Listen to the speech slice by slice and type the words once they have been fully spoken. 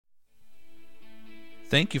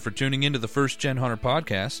Thank you for tuning into the First Gen Hunter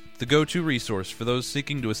Podcast, the go-to resource for those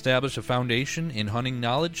seeking to establish a foundation in hunting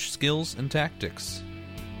knowledge, skills, and tactics.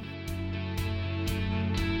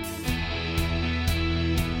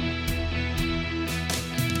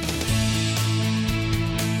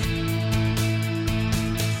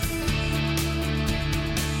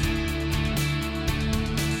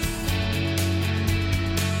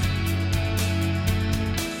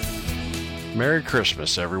 Merry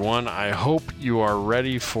Christmas, everyone. I hope you are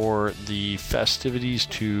ready for the festivities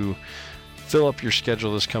to fill up your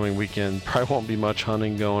schedule this coming weekend. Probably won't be much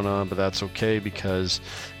hunting going on, but that's okay because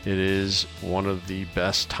it is one of the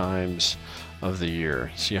best times of the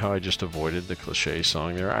year. See how I just avoided the cliche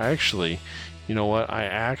song there? I actually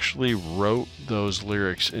wrote those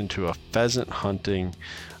lyrics into a pheasant hunting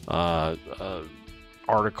article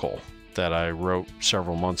that I wrote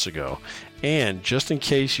several months ago. And just in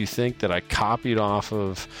case you think that I copied off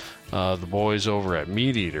of the boys over at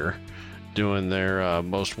Meat Eater doing their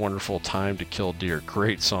Most Wonderful Time to Kill Deer,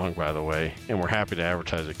 great song, by the way, and we're happy to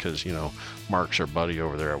advertise it because, you know, Mark's our buddy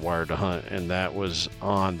over there at Wired to Hunt, and that was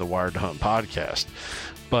on the Wired to Hunt podcast.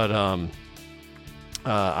 But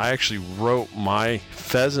I actually wrote my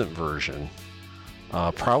pheasant version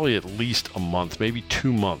probably at least a month, maybe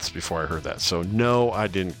 2 months before I heard that. So no, I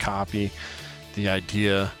didn't copy. The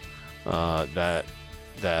idea that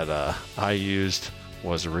I used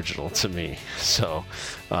was original to me. So,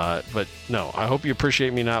 but no, I hope you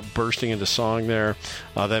appreciate me not bursting into song there.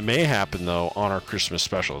 That may happen though on our Christmas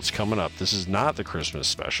special. It's coming up. This is not the Christmas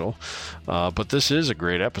special, but this is a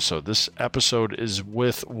great episode. This episode is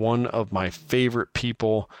with one of my favorite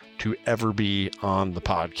people to ever be on the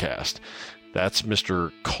podcast. That's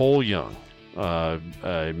Mr. Cole Young, a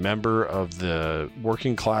member of the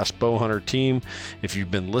Working Class Bowhunter team. If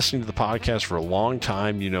you've been listening to the podcast for a long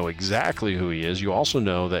time, you know exactly who he is. You also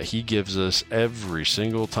know that he gives us every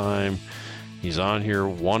single time he's on here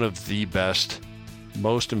one of the best,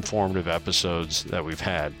 most informative episodes that we've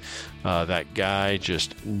had. That guy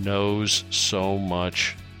just knows so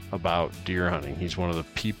much about deer hunting. He's one of the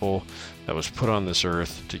people that was put on this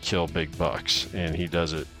earth to kill big bucks, and he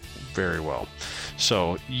does it very well.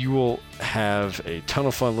 So you will have a ton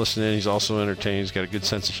of fun listening in. He's also entertaining. He's got a good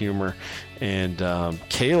sense of humor. And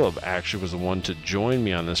Caleb actually was the one to join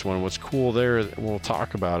me on this one. What's cool there, and we'll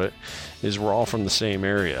talk about it, is we're all from the same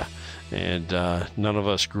area. And none of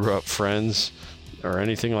us grew up friends or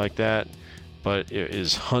anything like that. But it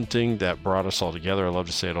is hunting that brought us all together. I love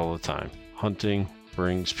to say it all the time. Hunting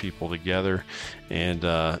brings people together, and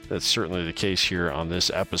that's certainly the case here on this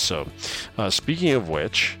episode. Speaking of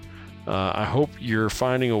which, I hope you're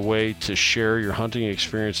finding a way to share your hunting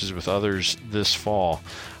experiences with others this fall.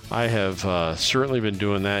 I have certainly been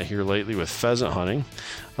doing that here lately with pheasant hunting.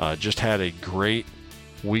 Just had a great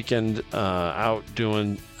weekend out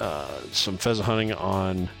doing some pheasant hunting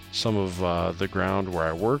on some of the ground where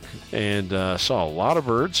I work, and saw a lot of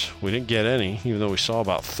birds. We didn't get any, even though we saw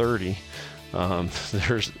about 30.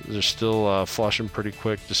 They're still flushing pretty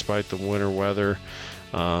quick despite the winter weather,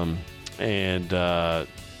 and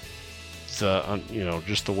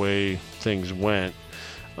just the way things went.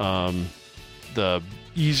 The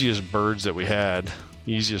easiest birds that we had,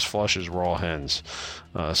 easiest flushes, were all hens.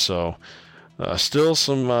 So still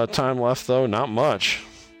some time left though, not much,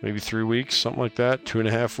 maybe 3 weeks, something like that,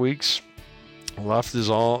 2.5 weeks left is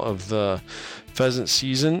all of the pheasant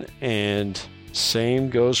season, and same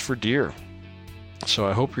goes for deer. So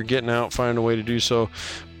I hope you're getting out, finding a way to do so,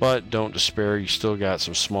 but don't despair. You still got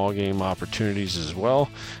some small game opportunities as well.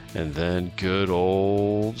 And then good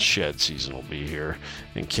old shed season will be here.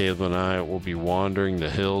 And Caleb and I will be wandering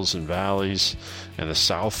the hills and valleys and the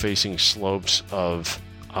south-facing slopes of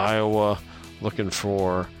Iowa, looking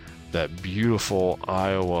for that beautiful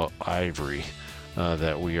Iowa ivory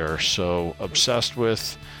that we are so obsessed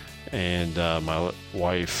with. And my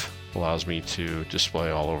wife allows me to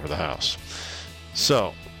display all over the house.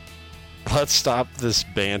 So let's stop this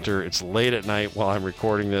banter. It's late at night while I'm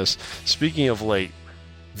recording this. Speaking of late,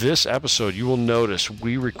 this episode, you will notice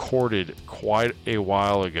we recorded quite a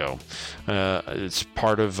while ago. It's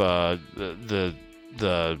part of the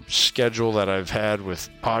schedule that I've had with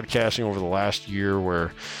podcasting over the last year,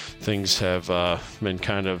 where things have been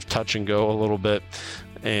kind of touch and go a little bit.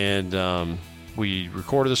 And we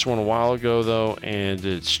recorded this one a while ago, though, and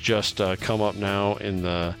it's just come up now in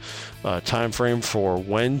the time frame for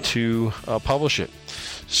when to publish it.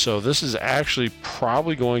 So this is actually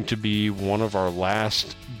probably going to be one of our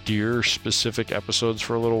last deer-specific episodes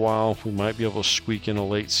for a little while. We might be able to squeak in a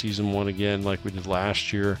late season one again like we did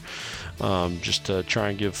last year, just to try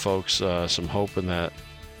and give folks some hope in that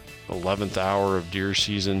 11th hour of deer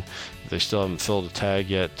season. If they still haven't filled a tag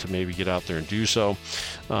yet, to maybe get out there and do so.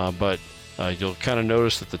 But you'll kind of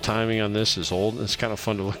notice that the timing on this is old. It's kind of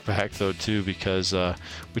fun to look back, though, too, because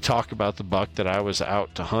we talk about the buck that I was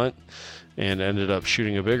out to hunt and ended up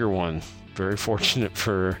shooting a bigger one. Very fortunate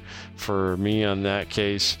for me on that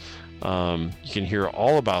case. You can hear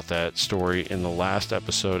all about that story in the last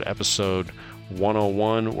episode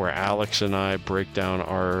 101, where Alex and I break down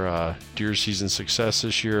our deer season success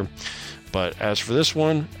this year. But as for this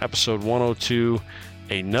one, episode 102,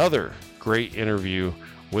 another great interview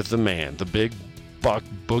with the man, the big buck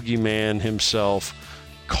boogeyman himself,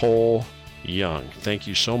 Cole Young. Thank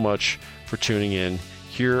you so much for tuning in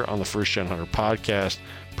here on the First Gen Hunter podcast,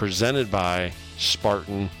 presented by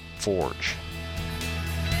Spartan Forge.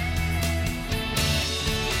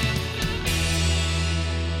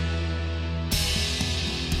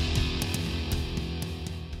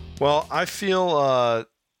 Well, I feel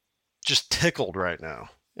just tickled right now,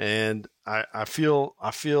 and I feel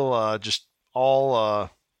just all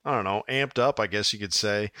I don't know, amped up, I guess you could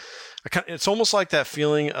say. It's almost like that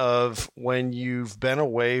feeling of when you've been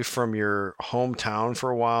away from your hometown for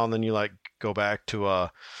a while, and then you like go back to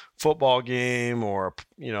a football game or,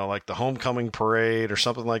 you know, like the homecoming parade or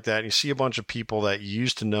something like that. And you see a bunch of people that you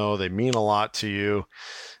used to know, they mean a lot to you.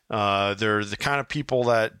 They're the kind of people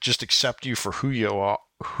that just accept you for who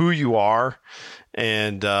you are.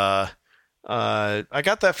 And I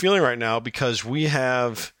got that feeling right now because we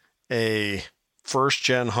have a first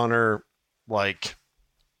gen hunter, like,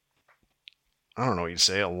 I don't know what you'd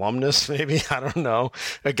say, alumnus, maybe. I don't know.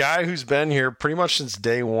 A guy who's been here pretty much since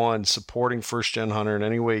day one, supporting first gen hunter in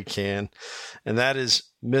any way he can. And that is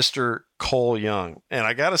Mr. Cole Young. And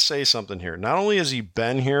I got to say something here. Not only has he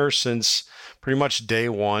been here since pretty much day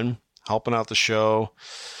one, helping out the show,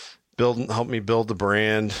 help me build the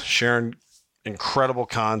brand, sharing incredible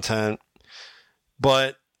content,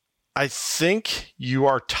 but I think you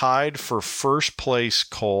are tied for first place,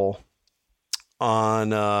 Cole,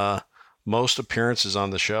 on most appearances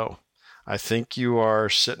on the show. I think you are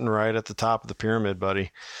sitting right at the top of the pyramid,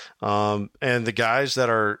 buddy. And the guys that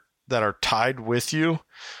are tied with you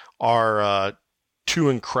are two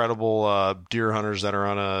incredible deer hunters that are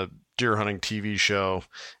on a deer hunting TV show,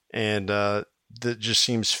 and that just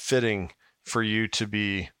seems fitting for you to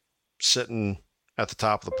be sitting at the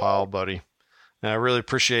top of the pile, buddy. And I really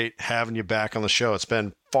appreciate having you back on the show. It's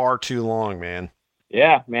been far too long, man.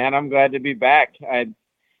 Yeah, man, I'm glad to be back. I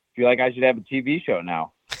feel like I should have a TV show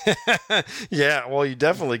now. Yeah, well, you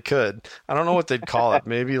definitely could. I don't know what they'd call it.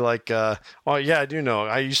 Maybe like, well, yeah, I do know.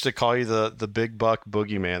 I used to call you the big buck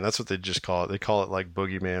boogeyman. That's what they just call it. They call it like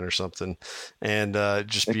boogeyman or something. And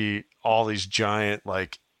just be all these giant,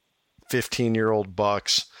 like 15-year-old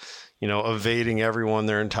bucks, you know, evading everyone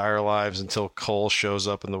their entire lives until Cole shows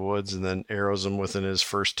up in the woods and then arrows them within his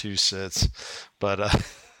first two sits. But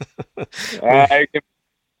I give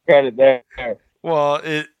credit there. Well,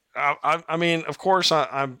 I mean, of course,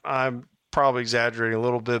 I'm probably exaggerating a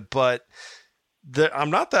little bit, but I'm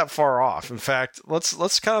not that far off. In fact,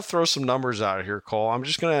 let's kind of throw some numbers out here, Cole. I'm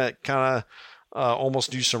just gonna kind of almost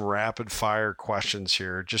do some rapid fire questions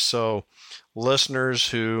here, just so listeners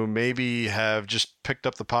who maybe have just picked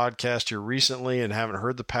up the podcast here recently and haven't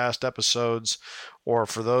heard the past episodes, or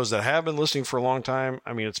for those that have been listening for a long time.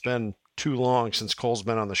 I mean, it's been too long since Cole's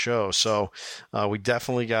been on the show, so we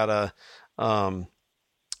definitely gotta you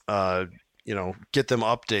know, get them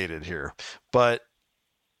updated here. But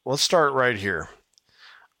let's start right here.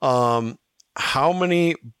 How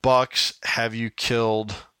many bucks have you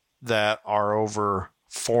killed that are over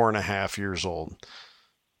 4.5 years old?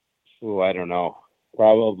 Oh, I don't know.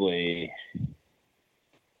 Probably,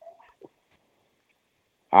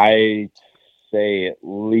 I say at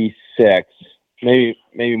least 6,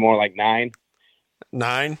 maybe more like 9.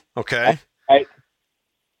 9? Okay. I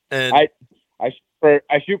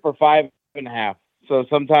shoot for 5.5. So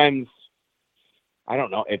sometimes, I don't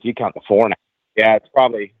know if you count the 4.5. Yeah, it's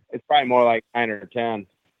probably more like 9 or 10.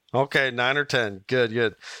 Okay, 9 or 10.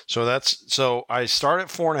 Good. So I start at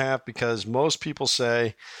 4.5 because most people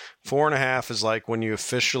say 4.5 is like when you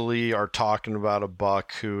officially are talking about a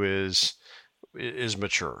buck who is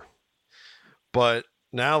mature. But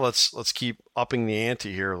now let's keep upping the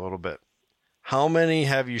ante here a little bit. How many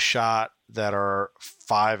have you shot that are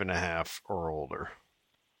 5.5 or older?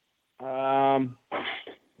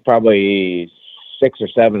 Probably 6 or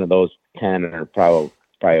 7 of those 10 are probably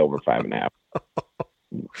over 5.5.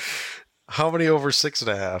 How many over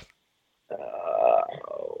 6.5?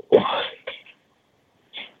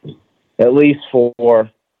 At least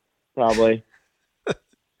 4, probably. What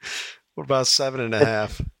about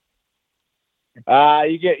 7.5?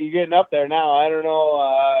 You're getting up there now. I don't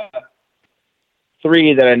know.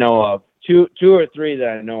 3 that I know of. Two or three that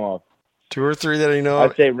I know of. 2 or 3 that I know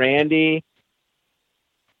of. I'd say Randy.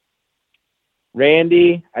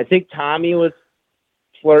 I think Tommy was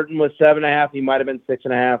flirting with 7.5. He might have been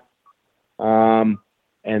 6.5.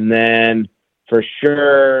 And then for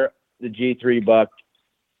sure the G3 buck.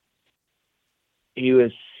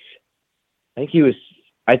 I think he was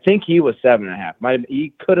 7.5.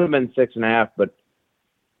 He could have been 6.5, but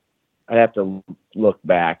I'd have to look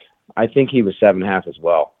back. I think he was 7.5 as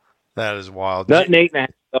well. That is wild. Nothing 8.5.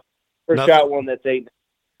 First shot one that's 8.5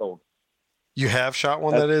 old. You have shot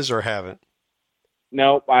one that is, or haven't?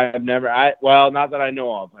 Nope, I've never. Not that I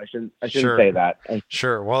know of. I shouldn't say that.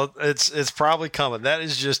 Sure. Well, it's probably coming. That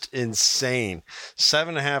is just insane.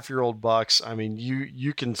 7.5-year-old bucks. I mean,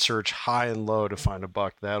 you can search high and low to find a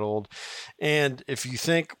buck that old. And if you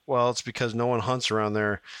think, well, it's because no one hunts around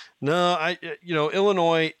there. No,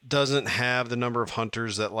 Illinois doesn't have the number of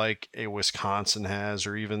hunters that like a Wisconsin has,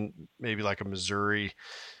 or even maybe like a Missouri.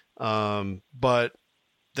 But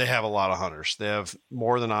they have a lot of hunters. They have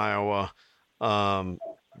more than Iowa.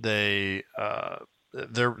 They're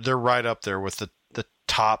right up there with the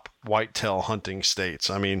top whitetail hunting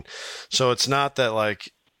states. I mean, so it's not that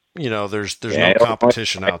like, there's no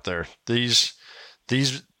competition out there. He's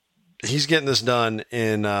getting this done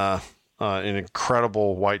in an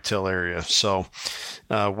incredible whitetail area. So,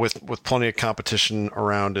 with plenty of competition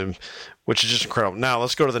around him, which is just incredible. Now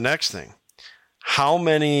let's go to the next thing. How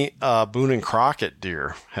many, Boone and Crockett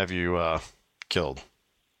deer have you, killed?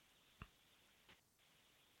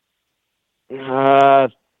 For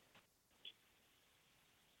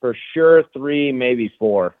sure 3, maybe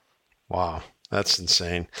 4. Wow, that's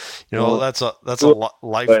insane. That's a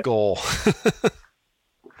life goal.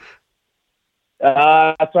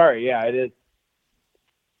 Sorry, yeah, it is.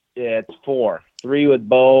 Yeah, it's 4. 3 with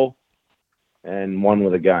bow, and 1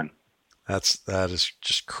 with a gun. That is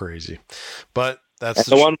just crazy, but that's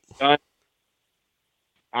the one with a gun.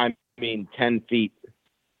 I mean, 10 feet.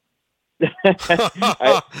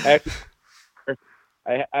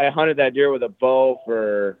 I hunted that deer with a bow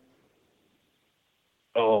for,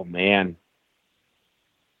 oh man.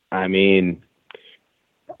 I mean,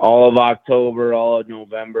 all of October, all of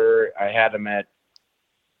November. I had him at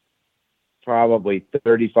probably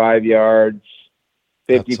 35 yards,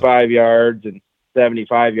 55 yards, and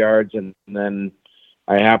 75 yards. And then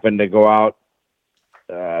I happened to go out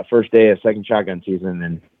first day of second shotgun season,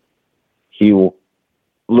 and he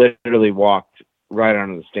literally walked right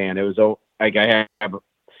onto the stand. It was like I have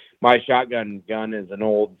my shotgun gun is an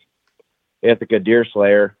old Ithaca Deer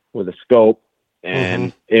Slayer with a scope,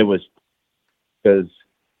 and it was because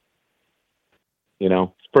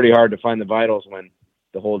it's pretty hard to find the vitals when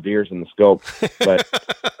the whole deer's in the scope. But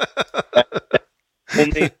that's the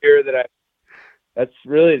only deer that's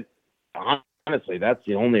really, honestly, that's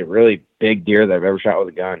the only really big deer that I've ever shot with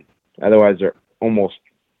a gun. Otherwise, they're almost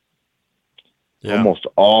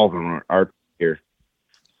all of them are deer.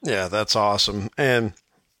 Yeah, that's awesome. And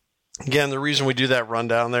again, the reason we do that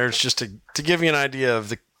rundown there is just to give you an idea of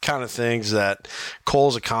the kind of things that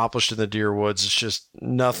Cole's accomplished in the deer woods. It's just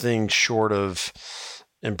nothing short of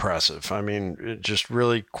impressive. I mean, just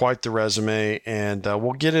really quite the resume. And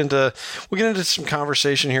we'll get into some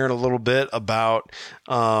conversation here in a little bit about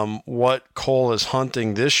what Cole is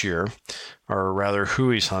hunting this year, or rather who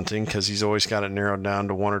he's hunting, because he's always got it narrowed down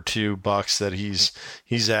to 1 or 2 bucks that he's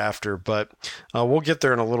after. But we'll get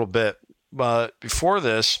there in a little bit. But before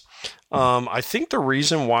this, I think the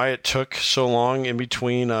reason why it took so long in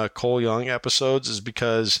between Cole Young episodes is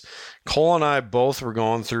because Cole and I both were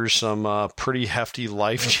going through some pretty hefty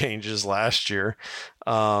life changes last year.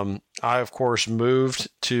 I, of course, moved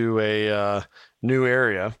to a new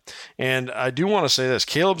area. And I do want to say this.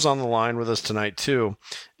 Caleb's on the line with us tonight, too.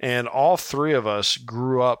 And all 3 of us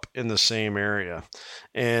grew up in the same area.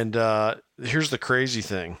 And here's the crazy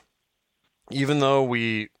thing. Even though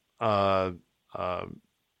we were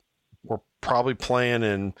probably playing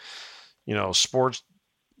in, sports,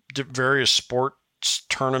 various sports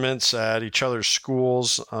tournaments at each other's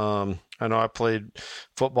schools. I know I played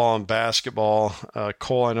football and basketball.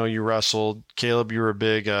 Cole, I know you wrestled. Caleb, you were a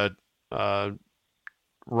big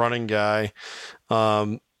running guy.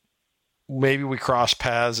 Maybe we crossed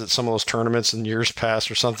paths at some of those tournaments in years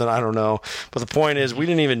past or something. I don't know. But the point is, we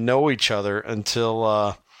didn't even know each other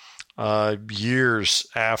until years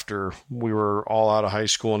after we were all out of high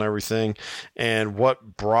school and everything. And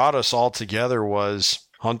what brought us all together was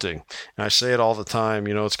hunting. And I say it all the time,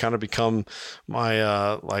 it's kind of become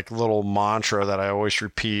my little mantra that I always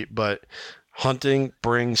repeat, but hunting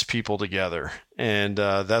brings people together, and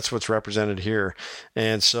that's what's represented here.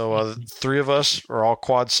 And so 3 of us are all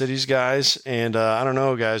Quad Cities guys, and I don't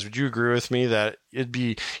know, guys, would you agree with me that you'd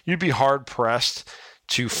be hard pressed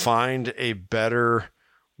to find a better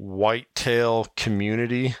whitetail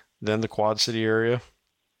community than the Quad City area?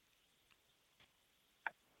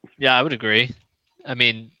 Yeah, I would agree. I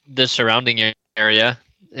mean, the surrounding area,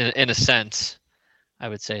 in a sense, I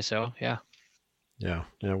would say so. Yeah. Yeah.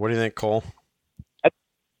 What do you think, Cole?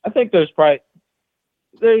 I think there's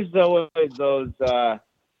always those. I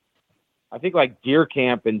think like deer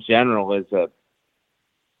camp in general is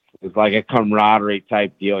like a camaraderie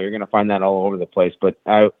type deal. You're going to find that all over the place. But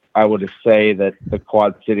I would say that the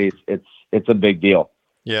Quad Cities, it's a big deal.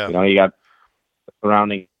 Yeah. You got the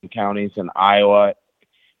surrounding counties in Iowa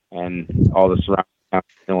and all the surrounding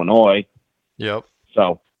counties in Illinois. Yep.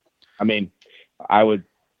 So, I mean,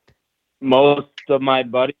 most of my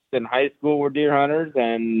buddies in high school were deer hunters,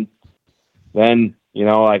 and then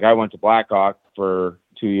like I went to Blackhawk for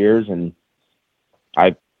 2 years, and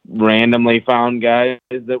I randomly found guys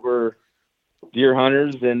that were deer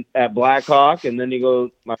hunters at Blackhawk, and then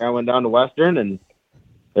I went down to Western, and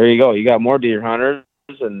there you go, you got more deer hunters,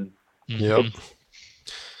 and yep,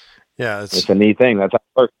 yeah, it's a neat thing. That's how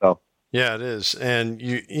it works, though. Yeah, it is. And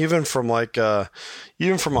you even from a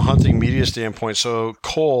hunting media standpoint, so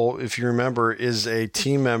Cole, if you remember, is a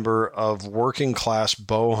team member of Working Class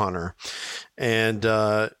Bow Hunter. And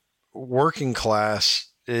Working Class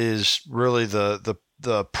is really the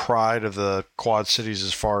pride of the Quad Cities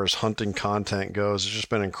as far as hunting content goes. It's just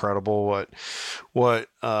been incredible what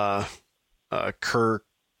Kirk,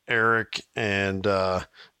 Eric, and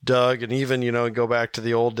Doug, and even go back to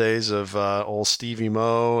the old days of old Stevie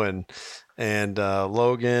Moe and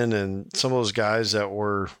Logan and some of those guys that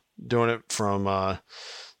were doing it from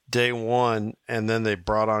day one, and then they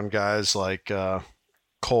brought on guys like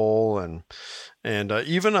Cole and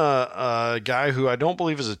even a guy who I don't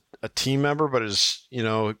believe is a team member, but is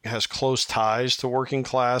has close ties to Working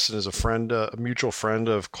Class and is a friend, a mutual friend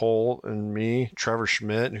of Cole and me, Trevor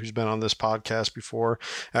Schmidt, who's been on this podcast before.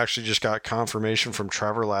 Actually, just got confirmation from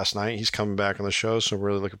Trevor last night. He's coming back on the show, so I'm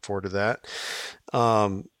really looking forward to that.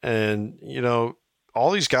 And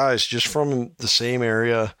all these guys just from the same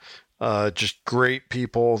area. Just great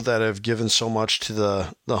people that have given so much to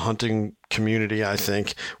the hunting community, I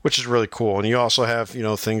think, which is really cool. And you also have,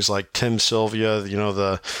 things like Tim Sylvia,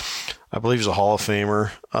 I believe he's a Hall of Famer,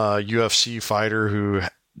 UFC fighter who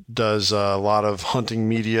does a lot of hunting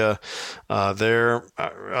media there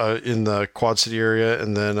in the Quad City area.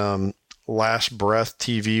 And then Last Breath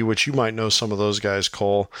TV, which you might know some of those guys,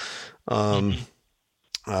 Cole. They're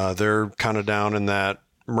kind of down in that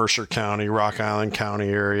Mercer County, Rock Island County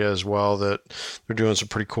area as well, that they're doing some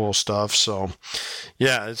pretty cool stuff. So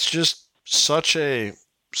yeah, it's just such a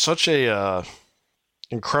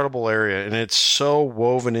incredible area, and it's so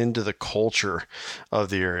woven into the culture of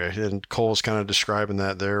the area. And Cole's kind of describing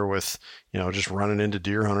that there with, just running into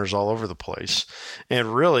deer hunters all over the place.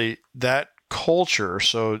 And really that culture,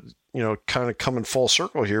 so, kind of coming full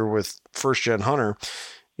circle here with First Gen Hunter,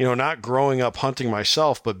 not growing up hunting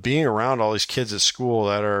myself, but being around all these kids at school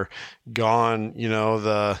that are gone, you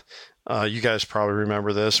guys probably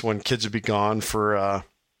remember this, when kids would be gone for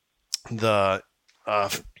the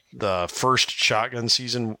first shotgun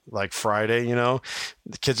season, like Friday, the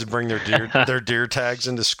kids would bring their deer tags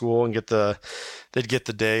into school and they'd get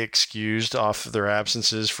the day excused off of their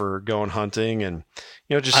absences for going hunting. And,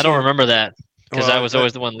 just, I don't remember that. Because I was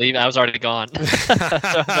always the one leaving. I was already gone.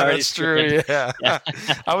 That's true. Yeah.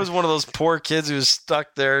 I was one of those poor kids who was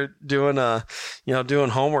stuck there doing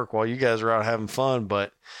homework while you guys were out having fun.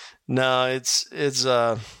 But no, it's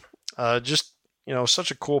just,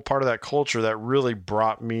 such a cool part of that culture that really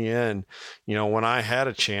brought me in, when I had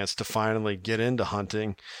a chance to finally get into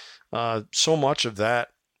hunting. So much of that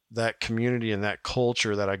community and that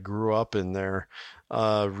culture that I grew up in there,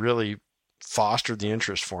 really fostered the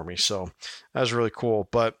interest for me. So that was really cool.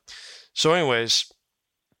 But so anyways,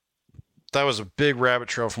 that was a big rabbit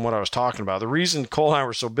trail from what I was talking about. The reason Cole and I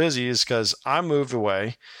were so busy is because I moved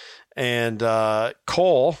away and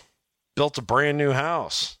Cole built a brand new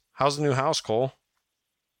house. How's the new house, Cole?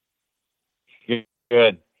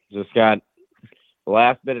 Good. Just got the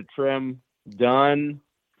last bit of trim done.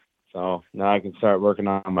 So now I can start working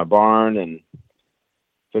on my barn and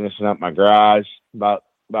finishing up my garage.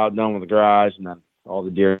 About done with the garage, and then all the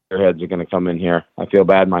deer heads are going to come in here. I feel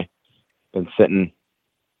bad. Been sitting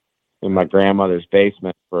in my grandmother's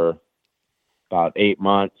basement for about 8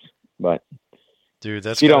 months, but dude,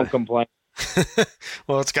 don't complain.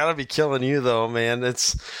 Well, it's got to be killing you though, man.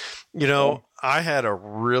 You know, I had a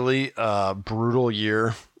really brutal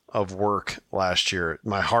year of work last year,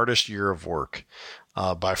 my hardest year of work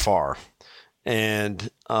by far. And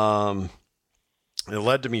it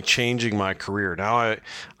led to me changing my career. Now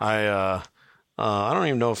I don't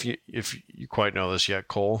even know if you quite know this yet,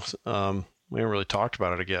 Cole. We haven't really talked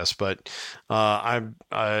about it, I guess, but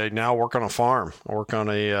I now work on a farm. I work on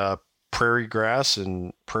a prairie grass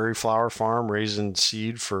and prairie flower farm, raising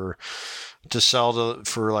seed to sell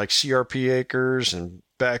for like CRP acres and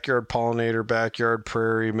backyard pollinator, backyard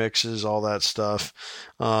prairie mixes, all that stuff.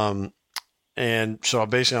 And so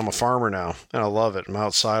I'm a farmer now, and I love it. I'm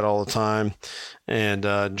outside all the time and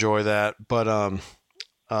enjoy that. But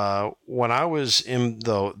when I was in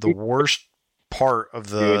the worst part of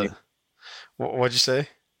the, what'd you say?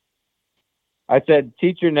 I said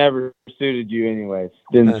teacher never suited you anyways.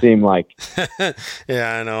 Didn't seem like.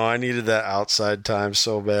 Yeah, I know. I needed that outside time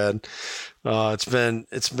so bad. It's been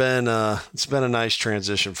a nice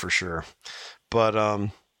transition for sure. But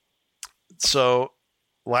so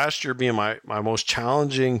last year being my most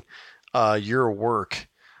challenging year of work,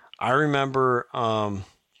 I remember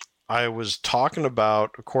I was talking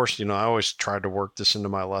about, of course, I always tried to work this into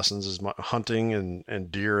my lessons, as my hunting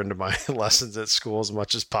and deer into my lessons at school as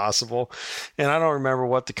much as possible. And I don't remember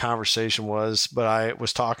what the conversation was, but I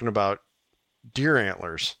was talking about deer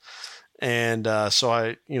antlers. And so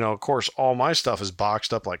I, of course, all my stuff is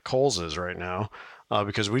boxed up like Cole's is right now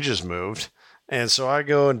because we just moved. And so I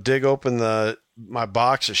go and dig open my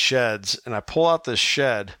box of sheds, and I pull out this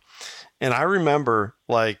shed. And I remember,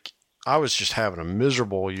 like, I was just having a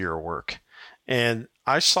miserable year of work. And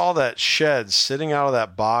I saw that shed sitting out of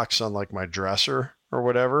that box on like my dresser or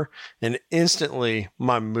whatever, and instantly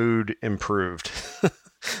my mood improved.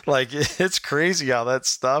 Like, it's crazy how that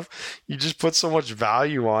stuff, you just put so much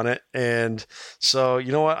value on it. And so,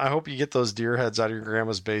 you know what? I hope you get those deer heads out of your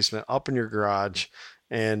grandma's basement up in your garage,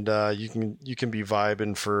 and you can be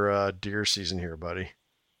vibing for deer season here, buddy.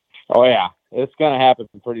 Oh yeah, it's gonna happen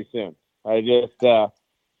pretty soon. I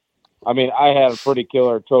had a pretty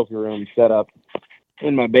killer trophy room set up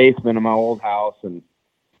in my basement of my old house, and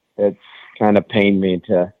it's kind of pained me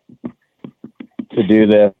to do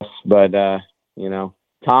this. But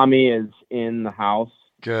Tommy is in the house.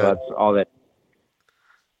 Good. So that's all that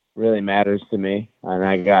really matters to me. And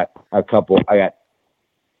I got I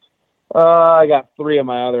got 3 of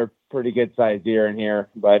my other pretty good sized deer in here,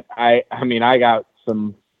 but I got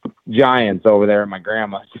some giants over there at my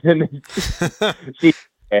grandma's. She's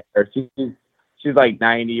like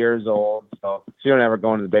 90 years old, so she don't ever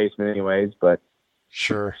go into the basement anyways. But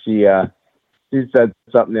sure, she said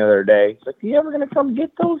something the other day. She's like, "You ever gonna come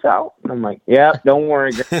get those out?" And I'm like, "Yeah, don't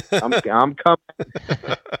worry, I'm coming.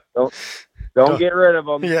 Don't get rid of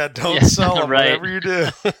them. Yeah, don't sell them. Right. Whatever you do."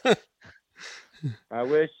 I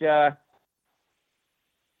wish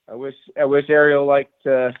Ariel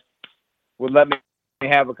would let me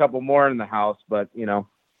have a couple more in the house, but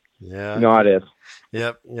yeah, you know how it is.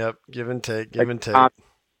 Yep. Give and take.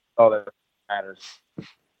 All that matters.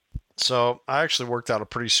 So I actually worked out a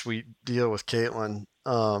pretty sweet deal with Caitlin.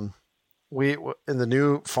 We in the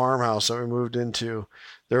new farmhouse that we moved into,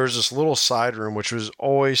 there was this little side room which was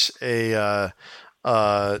always a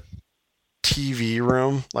TV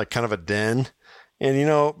room, like kind of a den.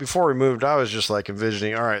 And before we moved, I was just like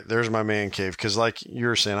envisioning, all right, there's my man cave, because like you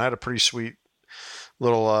were saying, I had a pretty sweet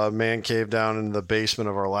little man cave down in the basement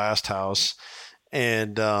of our last house,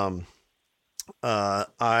 and I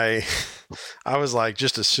was like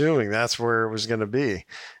just assuming that's where it was going to be,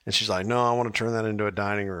 and she's like, no, I want to turn that into a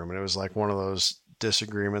dining room, and it was like one of those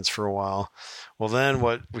disagreements for a while. Well, then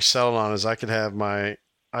what we settled on is I could have my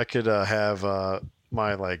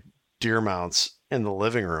like deer mounts in the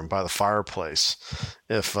living room by the fireplace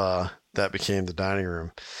if that became the dining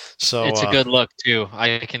room. So it's a good look too.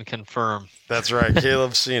 I can confirm. That's right.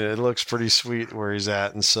 Caleb's seen it. It looks pretty sweet where he's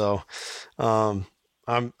at. And so I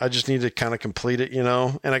just need to kind of complete it, and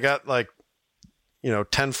I got like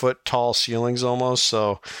 10-foot tall ceilings almost.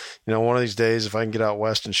 So, one of these days, if I can get out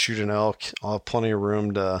west and shoot an elk, I'll have plenty of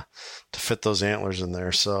room to fit those antlers in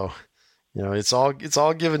there. So, it's all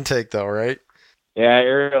give and take though, right? Yeah.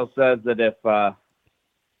 Ariel says that if,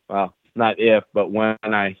 not if, but when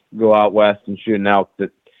I go out west and shoot an elk,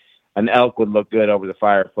 that an elk would look good over the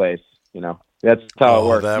fireplace. That's how it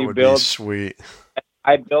works. That would be sweet.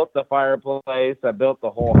 I built the fireplace. I built the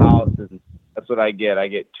whole house, and that's what I get. I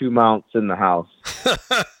get 2 mounts in the house.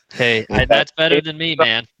 Hey, that's better than me,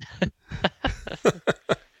 man.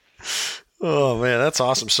 Oh man, that's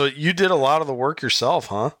awesome. So you did a lot of the work yourself,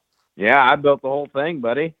 huh? Yeah, I built the whole thing,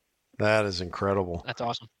 buddy. That is incredible. That's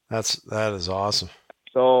awesome. That is awesome.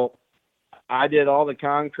 So I did all the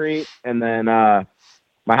concrete, and then my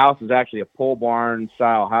house is actually a pole barn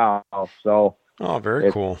style house. So Oh,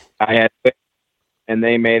 very cool. I had, and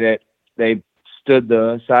they made it. They stood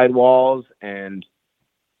the sidewalls and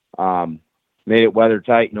made it weather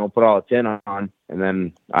tight. Put all the tin on, and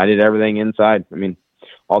then I did everything inside. I mean,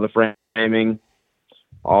 all the framing,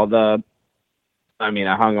 I hung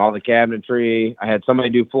all the cabinetry. I had somebody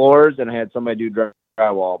do floors, and I had somebody do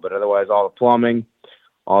drywall, but otherwise all the plumbing,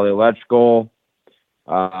 all the electrical.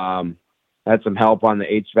 Had some help on the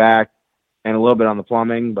HVAC and a little bit on the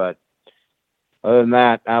plumbing, but other than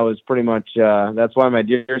that, I was pretty much, that's why my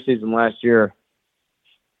deer season last year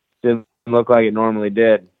didn't look like it normally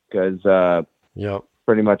did, because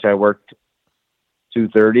pretty much I worked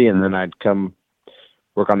 2:30, and then I'd come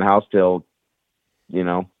work on the house till,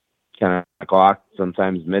 10 o'clock,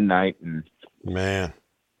 sometimes midnight. And man,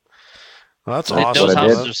 well, that's Those awesome.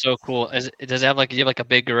 houses are so cool. Does it have do you have a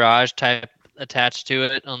big garage type attached to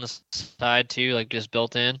it on the side too, like just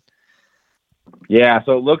built in? Yeah,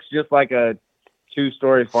 so it looks just like a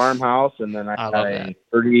 2-story farmhouse, and then I got a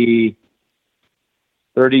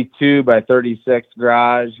 32 by 36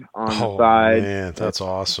 garage on the side. Man, that's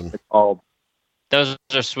awesome. Those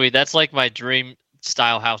are sweet. That's like my dream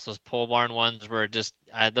style house, those pole barn ones where just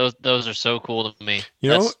those are so cool to me.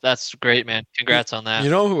 That's great, man. Congrats on that.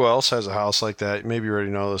 You know who else has a house like that? Maybe you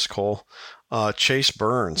already know this, Cole. Chase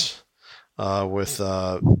Burns with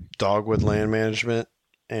Dogwood Land Management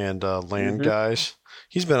and Land Guys.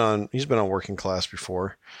 He's been on Working Class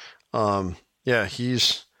before. Yeah,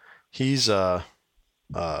 he's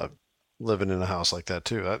living in a house like that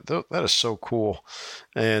too. That is so cool,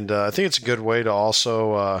 and I think it's a good way to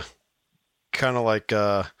also kind of like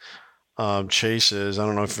Chase is. I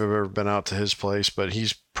don't know if you've ever been out to his place, but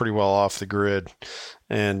he's pretty well off the grid,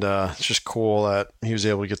 and it's just cool that he was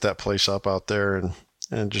able to get that place up out there,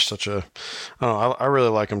 and just such a, I don't know, I really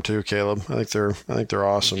like them too, Caleb. I think they're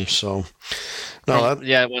awesome. So, when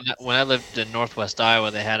I lived in Northwest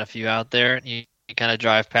Iowa, they had a few out there, and you kind of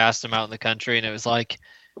drive past them out in the country, and it was like,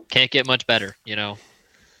 can't get much better,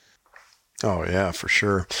 Oh yeah, for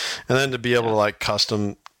sure. And then to be able to like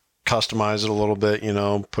customize it a little bit,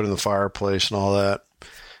 put in the fireplace and all that.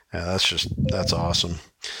 Yeah, that's awesome.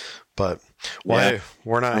 But hey,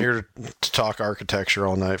 we're not here to talk architecture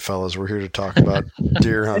all night, fellas. We're here to talk about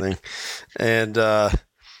deer hunting. And that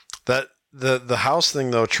the house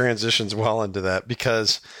thing though transitions well into that,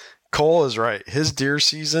 because Cole is right. His deer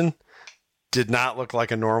season did not look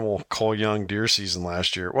like a normal Cole Young deer season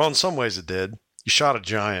last year. Well, in some ways it did. He shot a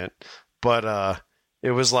giant, but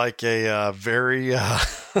it was like a very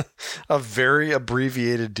a very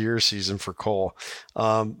abbreviated deer season for Cole.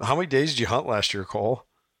 How many days did you hunt last year, Cole?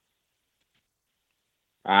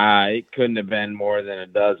 It couldn't have been more than a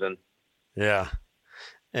dozen. Yeah,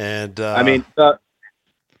 and I mean,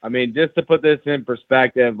 just to put this in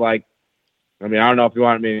perspective, I don't know if you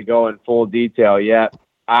want me to go in full detail yet.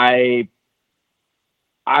 I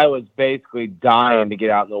was basically dying to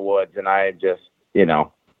get out in the woods, and I just, it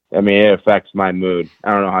affects my mood.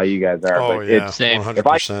 I don't know how you guys are, but it's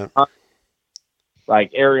 100%.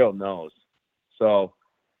 Like Ariel knows. So,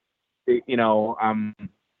 I'm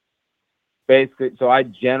basically, so I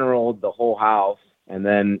generaled the whole house, and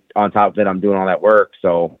then on top of it, I'm doing all that work.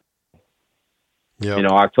 So,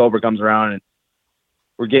 October comes around, and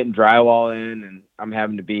we're getting drywall in, and I'm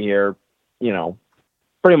having to be here,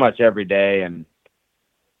 pretty much every day. And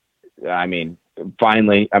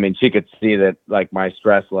finally, she could see that like my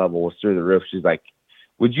stress level was through the roof. She's like,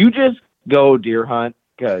 "Would you just go deer hunt?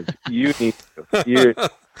 Because you need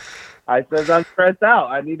to." I said, "I'm stressed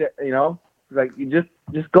out. I need to, She's like, "You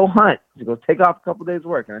just go hunt. She goes, take off a couple days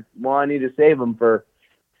work." And I said, "Well, I need to save them for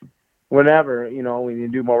whenever, we need to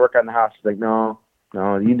do more work on the house." She's like, No,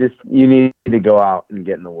 you need to go out and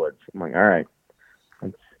get in the woods." I'm like, "All right."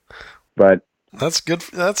 But that's good.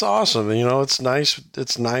 That's awesome. It's nice.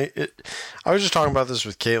 It's nice. I was just talking about this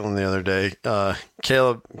with Caitlin the other day.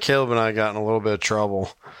 Caleb and I got in a little bit of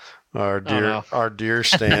trouble. Our deer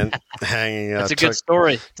stand hanging. That's a good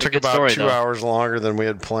story. Took about 2 hours longer than we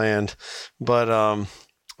had planned, but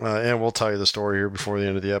and we'll tell you the story here before the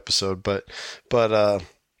end of the episode. But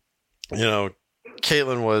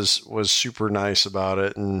Caitlin was super nice about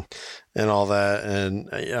it and all that, and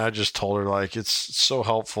I just told her like it's so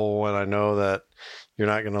helpful when I know that you're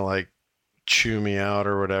not gonna like chew me out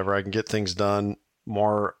or whatever. I can get things done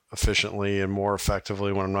more efficiently and more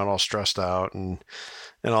effectively when I'm not all stressed out and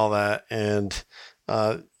all that. And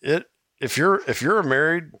if you're a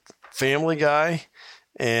married family guy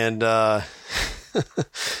and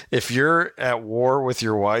if you're at war with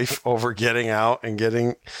your wife over getting out and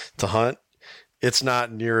getting to hunt, it's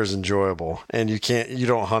not near as enjoyable, and you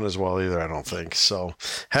don't hunt as well either, I don't think. So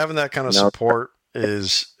having that kind of support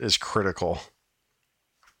is critical.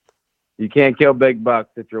 You can't kill big bucks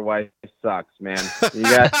if your wife sucks, man. You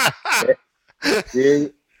got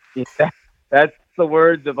that's the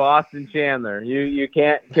words of Austin Chandler. You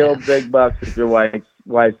can't kill big bucks if your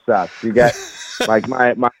wife sucks. You got like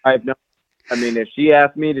my wife knows. I mean, if she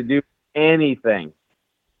asks me to do anything,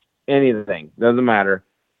 doesn't matter,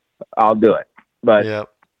 I'll do it. But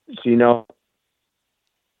she knows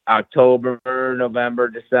October, November,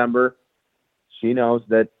 December, she knows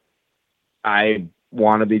that I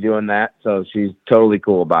want to be doing that. So she's totally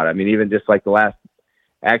cool about it. I mean, even just like the last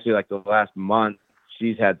month,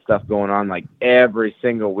 she's had stuff going on like every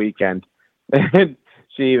single weekend. And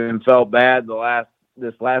she even felt bad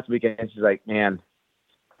this last weekend. She's like, man,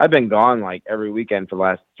 I've been gone like every weekend for the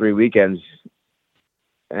last 3 weekends.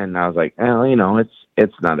 And I was like, well,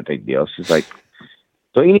 it's not a big deal. She's like,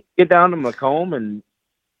 so you need to get down to Macomb and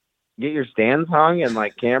get your stands hung and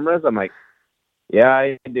like cameras. I'm like, yeah,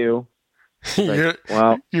 I do. You're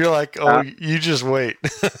like, you just wait.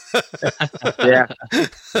 Yeah.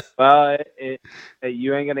 Well,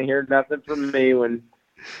 you ain't gonna hear nothing from me when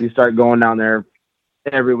you start going down there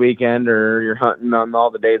every weekend or you're hunting on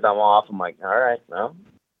all the days I'm off. I'm like, all right, well,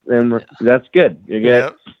 then that's good. You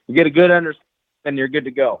get a good understanding, and you're good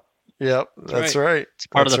to go. Yep, that's right. It's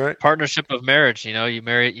part of the partnership of marriage. You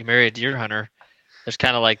marry a deer hunter. There's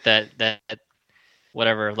kind of like that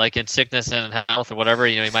whatever, like in sickness and health or whatever.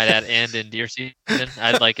 You might add "and" in deer season.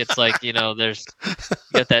 It's like there's you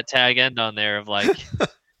got that tag end on there of like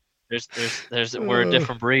there's we're a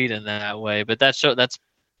different breed in that way. But that's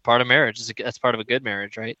part of marriage. That's part of a good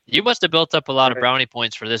marriage, right? You must have built up a lot of brownie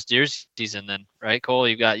points for this deer season, then, right, Cole?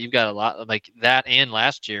 You've got a lot like that, and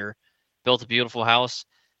last year built a beautiful house.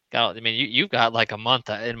 You've got like a month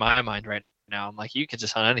in my mind right now. I'm like, you could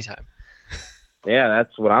just hunt anytime. Yeah,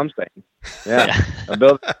 that's what I'm saying. Yeah. I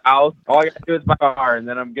built a house. All I got to do is buy a car, and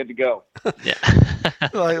then I'm good to go. Yeah.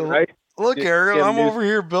 Right? Look, Ariel, I'm over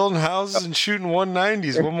here building houses and shooting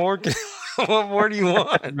 190s. What more do you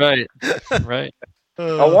want? Right.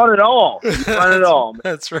 I want it all. You want it all. Man.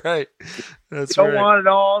 That's right. That's you don't want it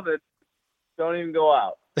all, then don't even go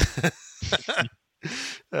out.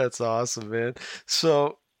 That's awesome, man.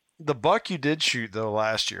 So the buck you did shoot though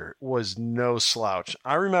last year was no slouch.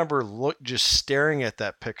 I remember just staring at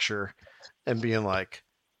that picture and being like,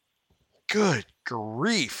 "Good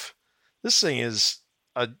grief, this thing it's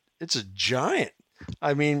a giant."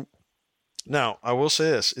 I mean, now I will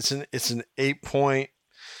say this: it's an 8-point.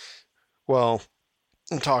 Well,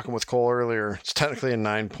 I'm talking with Cole earlier. It's technically a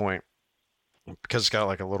 9-point because it's got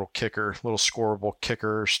like a little scoreable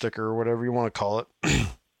kicker, sticker, or whatever you want to call it.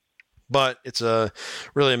 But it's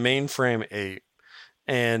really a mainframe 8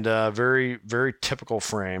 and a very, very typical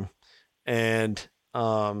frame. And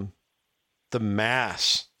the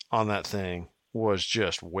mass on that thing was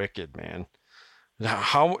just wicked, man. Now,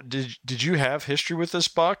 how did you have history with this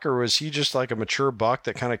buck, or was he just like a mature buck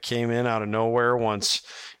that kind of came in out of nowhere once,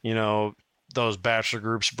 those bachelor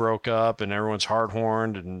groups broke up and everyone's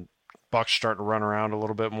hard-horned and bucks starting to run around a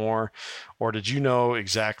little bit more? Or did you know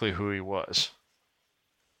exactly who he was?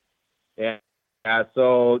 Yeah.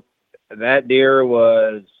 So that deer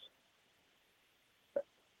was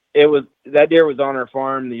on our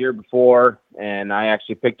farm the year before, and I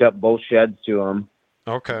actually picked up both sheds to him.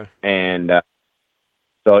 Okay. And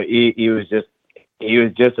so he was just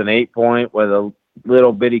an 8-point with a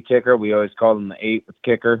little bitty kicker. We always called him the 8 with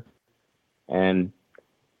kicker. And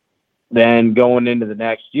then going into the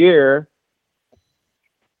next year,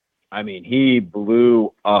 I mean, he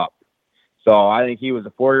blew up. So I think he was a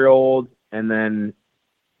 4-year-old, and then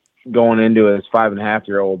going into his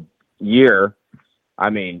 5.5-year-old year, I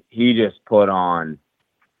mean, he just put on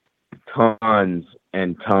tons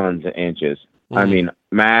and tons of inches. Mm-hmm. I mean,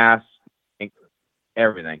 mass,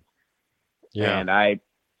 everything. Yeah. And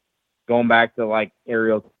going back to like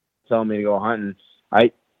Ariel telling me to go hunting,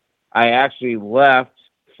 I actually left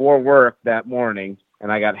for work that morning,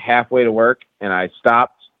 and I got halfway to work, and I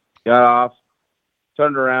stopped, got off,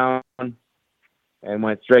 turned around, and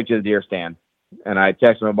went straight to the deer stand. And I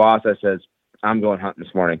texted my boss. I says, I'm going hunting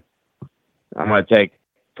this morning. I'm going to take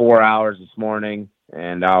 4 hours this morning,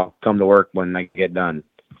 and I'll come to work when I get done.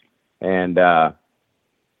 And I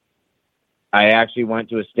actually went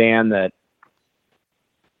to a stand that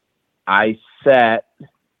I set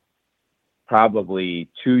probably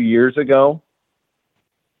 2 years ago.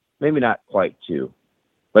 Maybe not quite 2.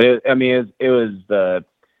 But it was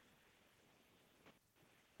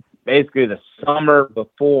basically the summer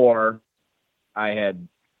before I had,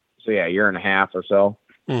 a year and a half or so.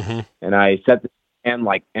 Mm-hmm. And I set the and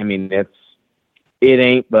like, I mean, it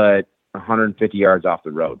ain't but 150 yards off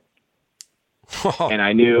the road. And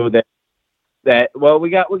I knew that well, we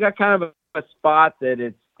got kind of a spot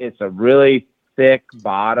that it's a really thick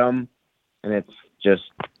bottom, and it's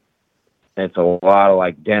a lot of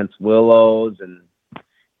like dense willows, and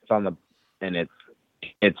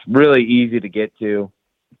it's really easy to get to.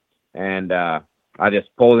 And I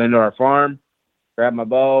just pulled into our farm, grabbed my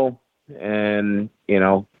bow, and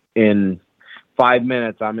in 5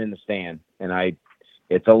 minutes I'm in the stand. And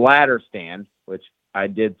it's a ladder stand, which I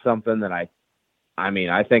did something that I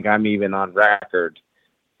think I'm even on record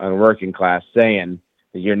on working class saying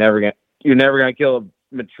that you're never gonna kill a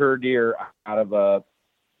mature deer out of a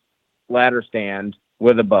ladder stand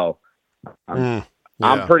with a bow.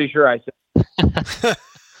 I'm pretty sure I said,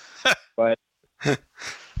 but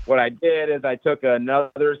what I did is I took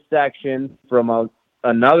another section from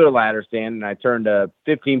another ladder stand, and I turned a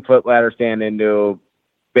 15-foot ladder stand into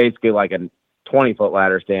basically like a 20-foot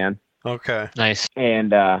ladder stand. Okay. Nice.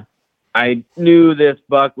 And I knew this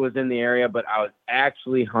buck was in the area, but I was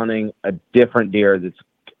actually hunting a different deer that's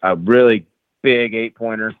a really big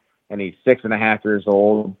 8-pointer, and he's 6.5 years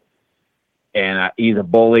old, and he's a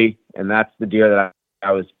bully, and that's the deer that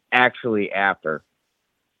I was actually after.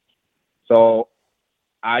 So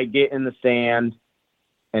I get in the stand,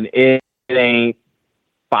 and it ain't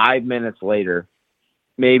 5 minutes later,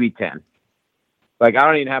 maybe 10. Like, I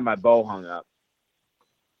don't even have my bow hung up.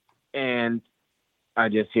 And I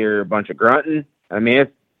just hear a bunch of grunting. I mean,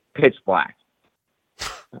 it's pitch black.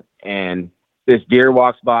 And this deer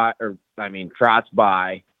trots by,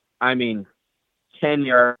 10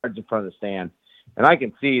 yards in front of the stand. And I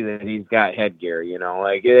can see that he's got headgear,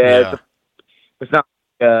 like it's not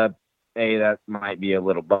hey, that might be a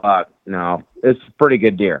little buck. No, it's a pretty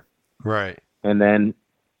good deer. Right. And then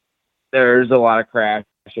there's a lot of crashing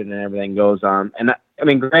and everything goes on. And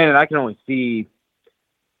granted, I can only see,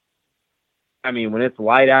 when it's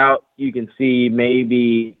light out, you can see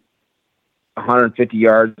maybe 150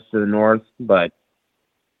 yards to the north, but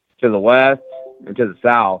to the west and to the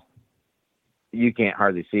south, you can't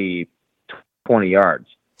hardly see 20 yards.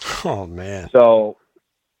 Oh, man. So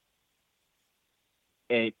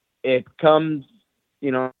it comes,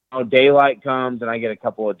 daylight comes, and I get a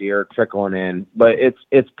couple of deer trickling in, but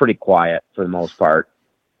it's pretty quiet for the most part.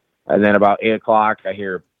 And then about 8 o'clock, I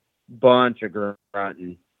hear a bunch of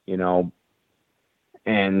grunting,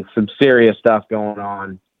 and some serious stuff going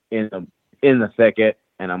on in the thicket.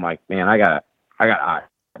 And I'm like, man, I got hot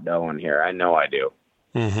doe in here. I know I do.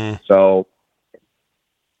 Mm-hmm. So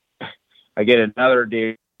I get another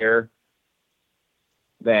deer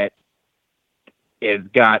that has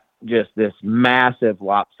got just this massive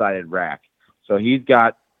lopsided rack. So he's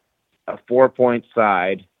got a 4-point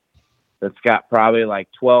side that's got probably like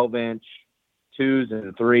 12-inch 2s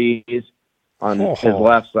and 3s on his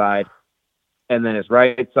left side. And then his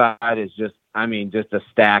right side is just a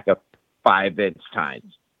stack of 5-inch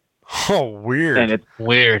tines. Oh, weird. And it's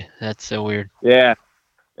weird. That's so weird. Yeah.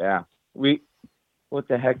 Yeah. What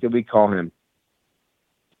the heck did we call him?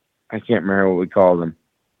 I can't remember what we called him.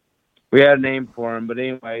 We had a name for him, but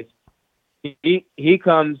anyways, he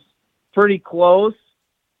comes pretty close,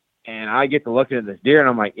 and I get to looking at this deer, and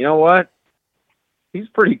I'm like, you know what? He's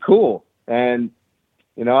pretty cool. And,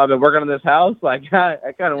 I've been working on this house. Like,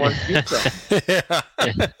 I kind of want to shoot some. Yeah.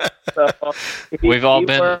 So we've all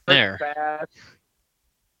been there. Fast,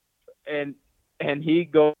 and he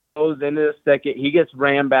goes into the thicket. He gets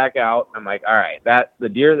ran back out. I'm like, all right, the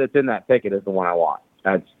deer that's in that thicket is the one I want.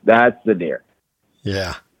 That's the deer.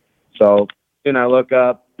 Yeah. So then I look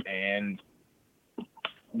up, and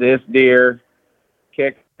this deer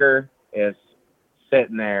Kicker is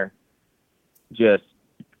sitting there just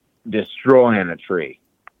destroying a tree.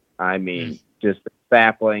 Just a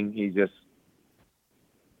sapling. He's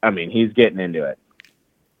getting into it.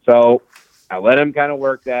 So I let him kind of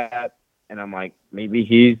work that, and I'm like, maybe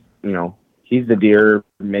he's the deer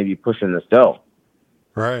maybe pushing this doe.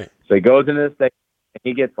 Right. So he goes into this thing, and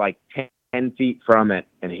he gets like 10 feet from it,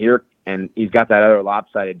 and he's got that other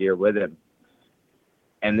lopsided deer with him.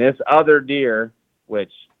 And this other deer,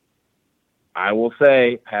 which I will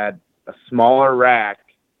say had a smaller rack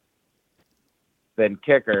than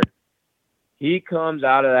Kicker, he comes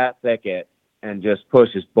out of that thicket and just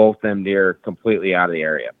pushes both them deer completely out of the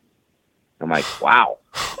area. I'm like, wow.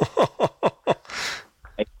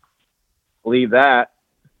 I believe that.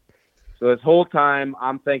 So this whole time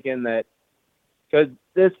I'm thinking that, because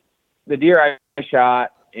the deer I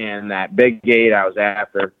shot and that big gate I was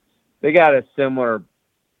after, they got a similar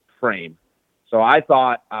frame. So I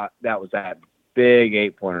thought that was that big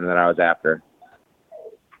 8-pointer that I was after.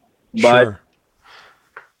 But Sure.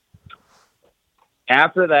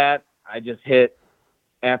 after that, I just hit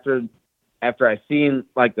after I seen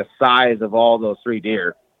like the size of all those 3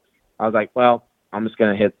 deer. I was like, well, I'm just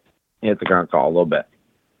gonna hit the grunt call a little bit.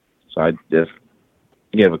 So I just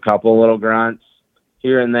give a couple little grunts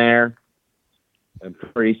here and there, and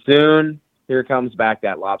pretty soon here comes back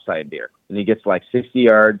that lopsided deer, and he gets like 60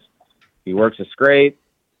 yards. He works a scrape.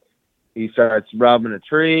 He starts rubbing a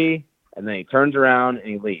tree, and then he turns around and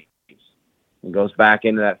he leaves and goes back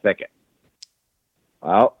into that thicket.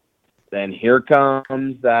 Well, then here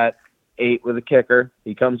comes that 8 with a kicker.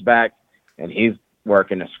 He comes back, and he's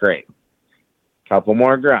working a scrape. Couple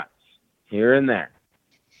more grunts here and there.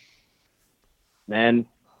 Then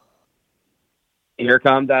here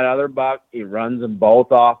comes that other buck. He runs them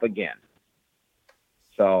both off again.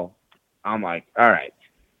 So I'm like, all right.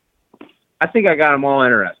 I think I got them all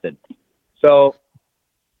interested. So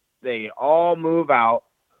they all move out.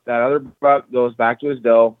 That other buck goes back to his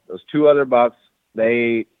doe. Those 2 other bucks,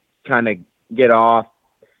 they kind of get off.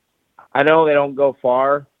 I know they don't go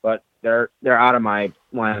far, but they're out of my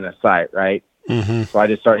line of sight, right? Mm-hmm. So I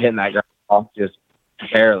just start hitting that ground just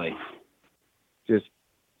barely. Just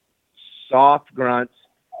soft grunts.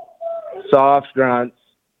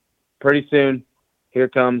 Pretty soon, here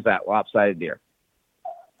comes that lopsided deer.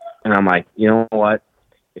 And I'm like, you know what?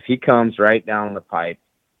 If he comes right down the pipe,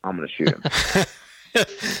 I'm going to shoot him.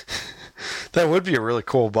 That would be a really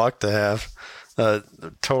cool buck to have.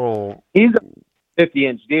 Total. He's a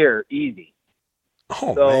 50-inch deer, easy.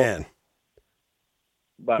 Oh, So, man.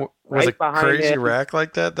 But With right a behind crazy him, rack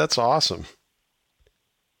like that? That's awesome.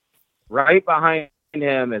 right behind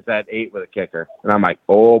him is that 8 with a kicker. And I'm like,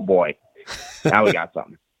 oh, boy. Now we got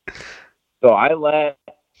something. So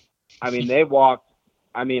they walked,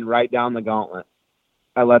 right down the gauntlet.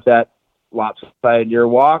 I let that lopsided deer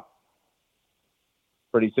walk.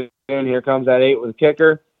 Pretty soon, here comes that 8 with a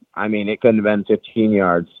kicker. It couldn't have been 15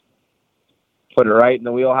 yards. Put it right in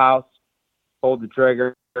the wheelhouse, pulled the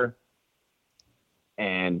trigger,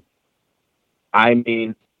 and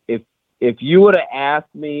if you would have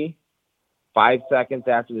asked me 5 seconds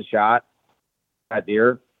after the shot, that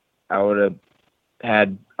deer, I would have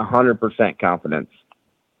had 100% confidence.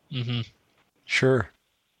 Mm-hmm. Sure.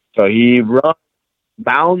 So he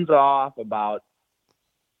bounds off about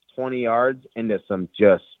 20 yards into some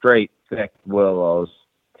just straight thick willows,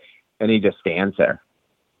 and he just stands there.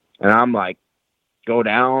 And I'm like, go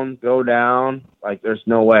down. Like, there's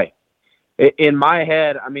no way. In my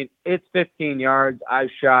head, it's 15 yards. I've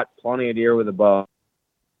shot plenty of deer with a bow.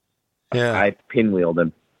 Yeah. I pinwheeled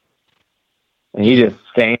him. And he just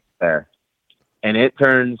stands there. And it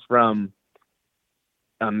turns from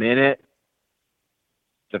a minute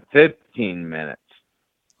to 15 minutes.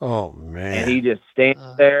 Oh, man. And he just stands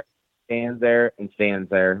there. And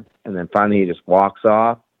then finally he just walks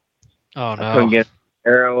off. Oh, no. I couldn't get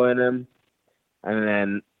an arrow in him. And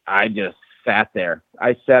then I just sat there.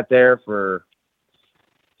 I sat there so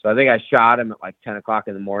I think I shot him at like 10 o'clock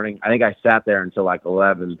in the morning. I think I sat there until like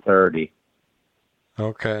 11:30.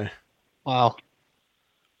 Okay. Wow.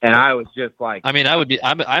 And I was just like,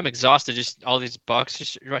 I'm exhausted. Just all these bucks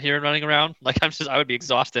just right here running around. Like, I would be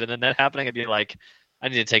exhausted. And then that happening, I'd be like, I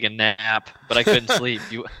need to take a nap, but I couldn't sleep.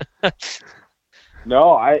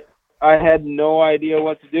 No, I had no idea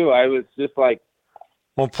what to do. I was just like,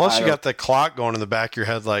 Well, plus you got the clock going in the back of your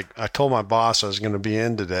head. Like, I told my boss I was going to be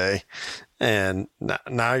in today, and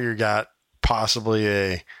now you got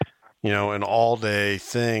possibly an all day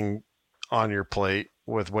thing on your plate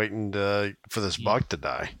with waiting for this buck to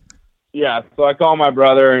die. yeah. So I called my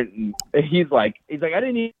brother, and he's like, I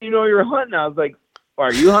didn't even know you were hunting. I was like,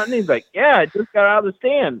 are you hunting? He's like, yeah, I just got out of the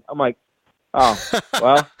stand. I'm like, oh,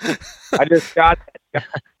 well, I just got that.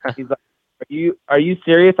 He's like, are you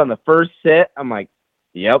serious on the first sit? I'm like,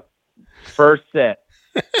 yep, first sit.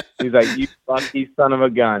 He's like, you lucky son of a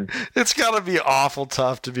gun. It's got to be awful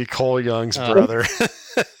tough to be Cole Young's brother.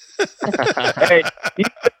 Hey, he's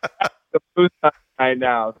the moose hunt right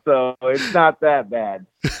now, so it's not that bad.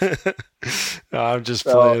 I'm just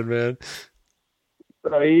playing, man.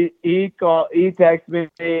 So he texted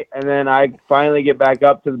me, and then I finally get back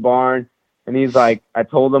up to the barn, and he's like, I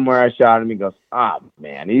told him where I shot him. He goes,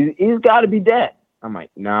 man, he's got to be dead. I'm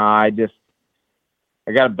like, nah, I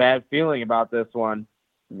got a bad feeling about this one.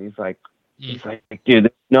 And he's like, dude,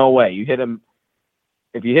 there's no way. You hit him.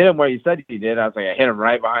 If you hit him where you said you did, I was like, I hit him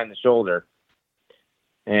right behind the shoulder.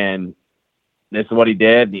 And this is what he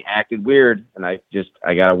did. And he acted weird. And I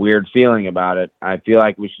got a weird feeling about it. I feel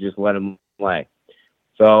like we should just let him lay.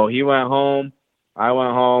 So he went home. I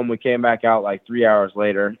went home. We came back out like 3 hours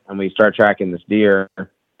later, and we start tracking this deer.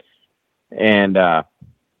 And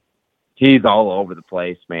he's all over the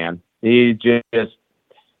place, man. He just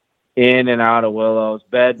in and out of willows,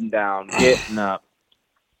 bedding down, getting up.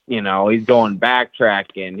 You know, he's going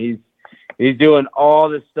backtracking. He's doing all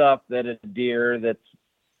the stuff that a deer that's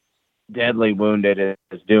deadly wounded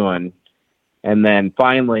is doing. And then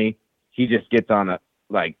finally, he just gets on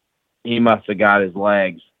he must have got his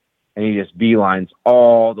legs, and he just beelines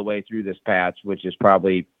all the way through this patch, which is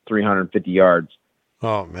probably 350 yards.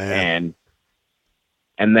 Oh, man.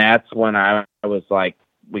 And that's when I was like,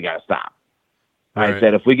 we got to stop. Right. I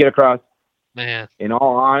said, if we get across, Man, in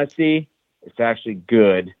all honesty, it's actually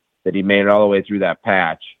good that he made it all the way through that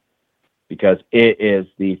patch, because it is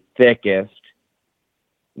the thickest,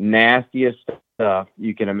 nastiest stuff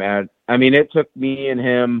you can imagine. I mean, it took me and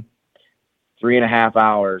him 3.5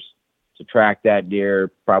 hours to track that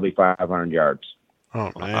deer, probably 500 yards.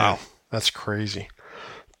 Oh, man. Wow. That's crazy.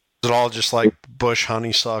 Is it all just like bush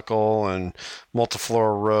honeysuckle and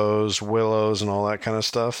multiflora rose, willows, and all that kind of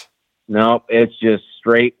stuff? Nope, it's just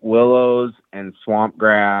straight willows and swamp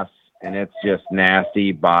grass, and it's just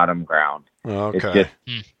nasty bottom ground. Okay. It's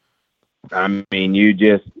just, I mean,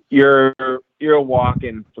 you're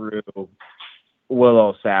walking through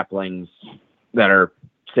willow saplings that are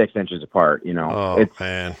 6 inches apart, you know. Oh,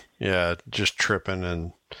 man. Yeah, just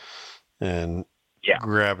tripping and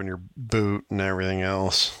grabbing your boot and everything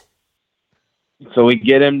else. So we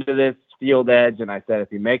get him to this field edge, and I said, if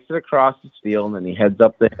he makes it across this field and he heads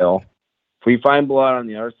up the hill, if we find blood on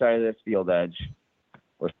the other side of this field edge,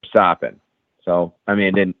 we're stopping. So, I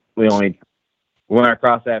mean, we went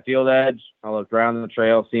across that field edge. I looked around the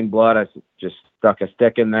trail, seen blood. I just stuck a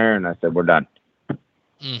stick in there, and I said, we're done.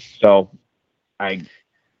 So I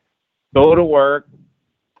go to work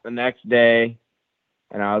the next day,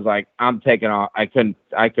 and I was like, I'm taking off. I couldn't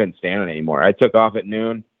stand it anymore. I took off at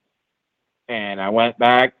noon, and I went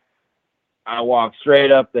back. I walked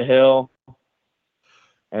straight up the hill.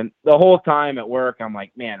 And the whole time at work, I'm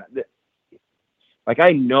like, man,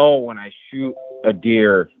 I know when I shoot a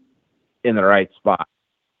deer in the right spot.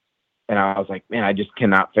 And I was like, man, I just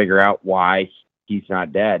cannot figure out why he's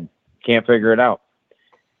not dead. Can't figure it out.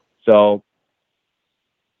 So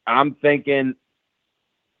I'm thinking,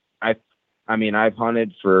 I mean, I've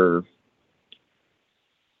hunted for,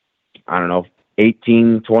 I don't know,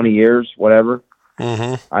 18, 20 years, whatever.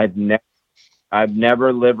 Mm-hmm. I've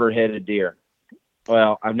never liver hit a deer.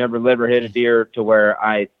 Well, I've never liver hit a deer to where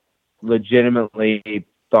I legitimately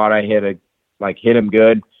thought I hit him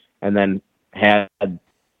good, and then had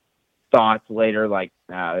thoughts later like,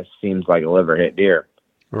 this seems like a liver hit deer.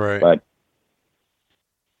 Right. But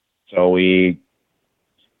so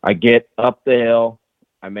I get up the hill,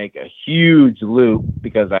 I make a huge loop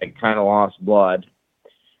because I kind of lost blood,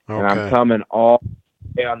 and I'm coming all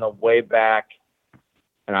the way on the way back,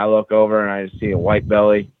 and I look over and I just see a white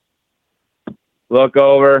belly. Look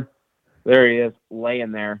over, there he is,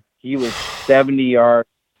 laying there. He was 70 yards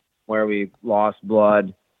where we lost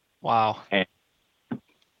blood. Wow. And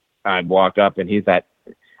I walk up, and he's at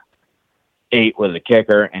 8 with a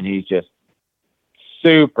kicker, and he's just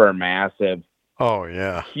super massive. Oh,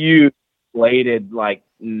 yeah. Huge bladed,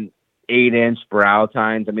 8-inch brow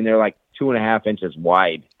tines. I mean, they're 2.5 inches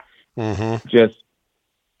wide. Mm-hmm. Just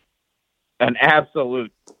an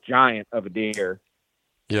absolute giant of a deer.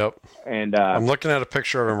 Yep. And I'm looking at a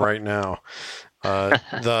picture of him right now.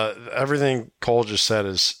 Everything Cole just said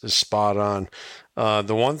is spot on.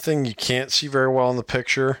 The one thing you can't see very well in the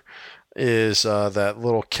picture is that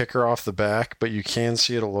little kicker off the back, but you can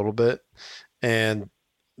see it a little bit. And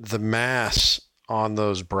the mass on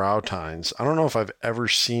those brow tines, I don't know if I've ever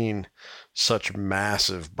seen such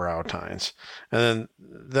massive brow tines. And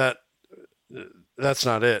then that's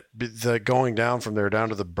not it. The going down from there down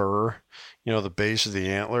to the burr, the base of the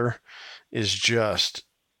antler is just,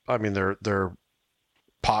 I mean, they're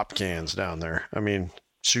pop cans down there. I mean,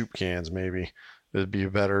 soup cans maybe would be a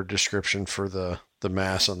better description for the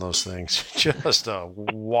mass on those things. Just a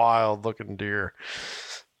wild looking deer.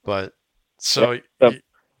 But so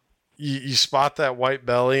you spot that white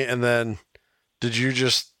belly, and then did you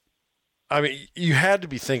just, I mean, you had to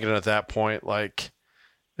be thinking at that point,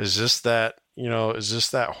 is this that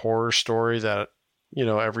horror story that,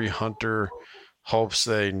 every hunter hopes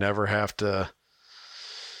they never have to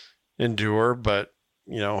endure, but,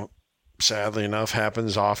 sadly enough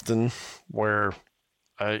happens often where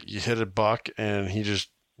you hit a buck and he just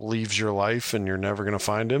leaves your life and you're never going to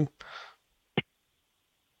find him?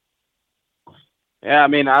 Yeah, I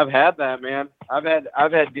mean, I've had that, man. I've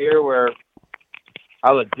had deer where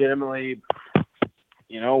I legitimately,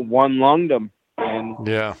 one lunged them, and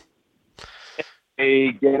yeah,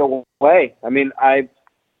 they get away. I mean, I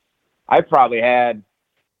probably had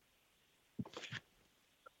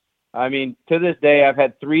I mean, to this day, I've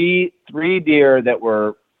had three deer that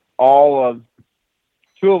were all of,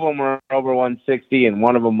 two of them were over 160 and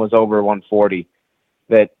one of them was over 140.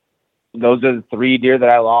 Those are the 3 deer that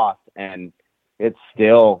I lost, and it's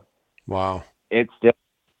still Wow.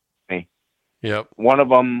 me. Yep. One of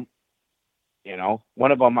them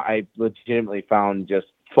I legitimately found just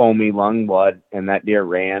foamy lung blood, and that deer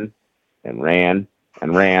ran and ran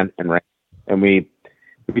and ran and ran, and we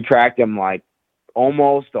tracked him like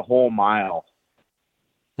almost a whole mile,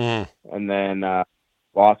 and then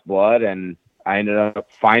lost blood, and I ended up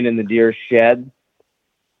finding the deer's shed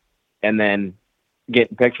and then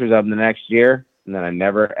getting pictures of him the next year, and then I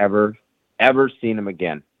never ever seen him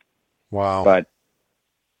again. Wow. But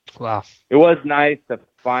Wow. it was nice to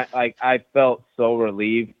find, like, I felt so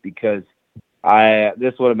relieved because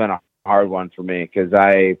this would have been a hard one for me, because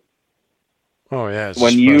Oh yeah, it's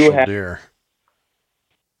when a you special have- deer.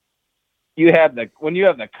 when you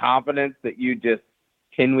have the confidence that you just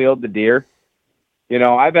pinwheeled the deer, you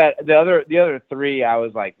know, I bet the other 3, I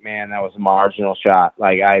was like, man, that was a marginal shot.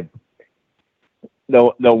 Like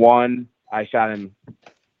the one I shot him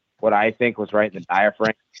what I think was right in the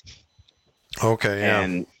diaphragm. Okay, yeah.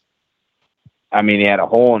 And I mean, he had a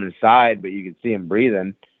hole in his side, but you could see him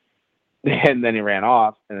breathing. And then he ran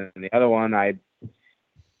off. And then the other one, I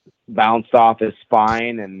bounced off his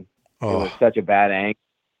spine, and it was such a bad angle.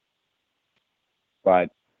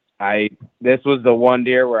 But this was the one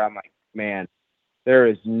deer where I'm like, man, there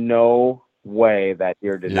is no way that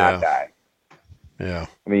deer did not die. Yeah.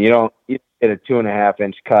 I mean, you don't get a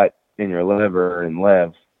 2.5-inch cut in your liver and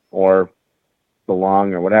live, or the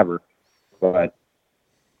lung or whatever. But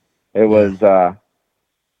it was, I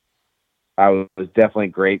was definitely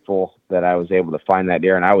grateful that I was able to find that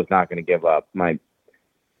deer, and I was not going to give up. My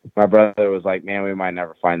brother was like, man, we might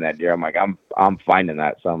never find that deer. I'm like, I'm finding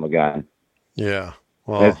that son of a gun. Yeah.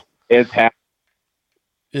 Well, it's happening.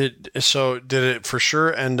 So did it for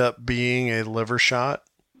sure end up being a liver shot?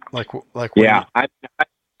 Like when Yeah,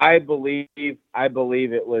 I believe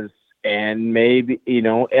it was, and maybe, you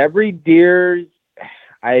know, every deer's,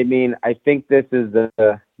 I mean, I think this is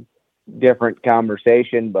a different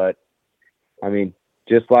conversation, but I mean,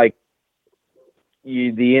 just like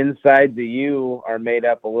the insides of you are made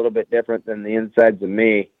up a little bit different than the insides of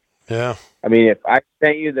me. Yeah. I mean, if I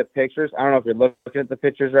sent you the pictures, I don't know if you're looking at the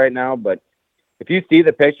pictures right now, but if you see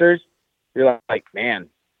the pictures, you're like, man,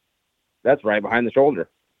 that's right behind the shoulder.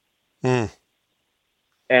 Hmm.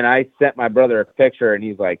 And I sent my brother a picture, and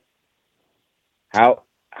he's like, how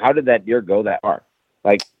did that deer go that far?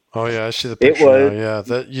 Like, oh yeah, I see the picture now. Yeah,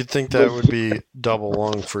 that you'd think that would be double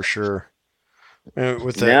lung for sure.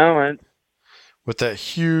 With that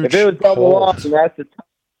huge. If it was double hole. lung, that's the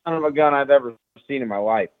son of a gun I've ever seen in my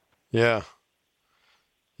life. Yeah.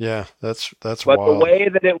 Yeah, that's But wild. the way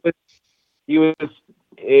that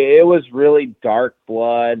it was really dark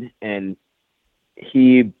blood, and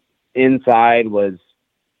he inside was,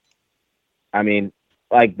 I mean,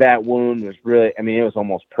 like, that wound was really, I mean, it was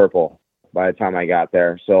almost purple by the time I got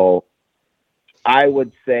there. So I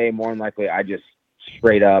would say more than likely I just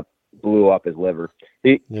straight up blew up his liver.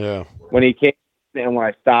 When he came and when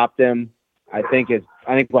I stopped him, I think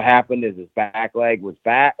what happened is his back leg was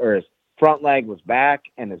back, or his front leg was back,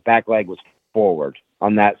 and his back leg was forward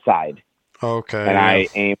on that side. Okay. And I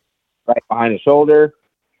aimed right behind the shoulder.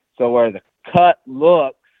 So where the cut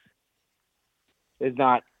looks is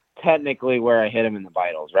not technically where I hit him in the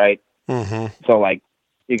vitals, right? Mm-hmm. So, like,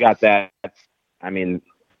 you got that, I mean,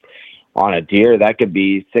 on a deer, that could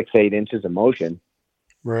be 6-8 inches of motion.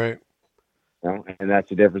 Right. You know? And that's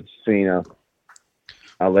the difference between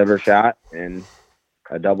a liver shot and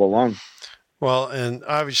a double lung. Well, and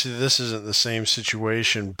obviously this isn't the same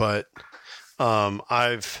situation, but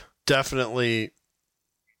I've definitely,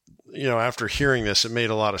 you know, after hearing this, it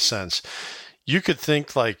made a lot of sense. You could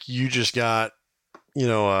think like you just got, you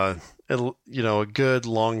know, a good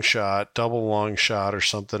long shot, double long shot or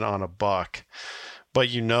something on a buck, but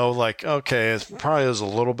you know, like, okay, it probably is a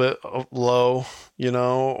little bit low, you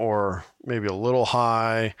know, or maybe a little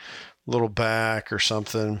high, little back or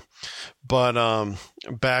something. But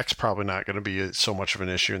back's probably not going to be so much of an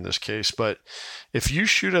issue in this case. But if you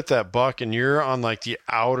shoot at that buck and you're on like the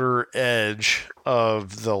outer edge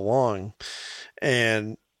of the lung,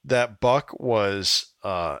 and that buck was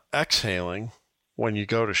exhaling when you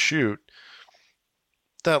go to shoot,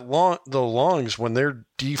 the lungs, when they're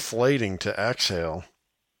deflating to exhale,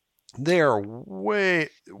 they are way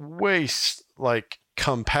like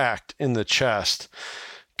compact in the chest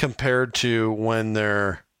compared to when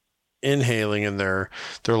they're inhaling and their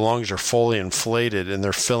lungs are fully inflated and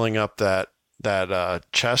they're filling up that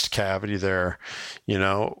chest cavity there, you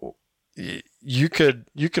know, you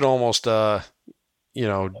could almost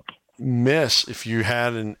miss if you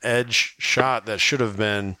had an edge shot that should have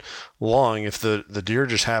been long. If the deer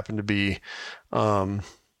just happened to be,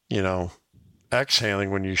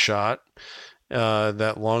 exhaling when you shot,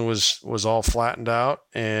 that lung was all flattened out,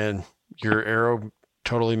 and your arrow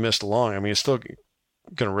totally missed lung. I mean, it's still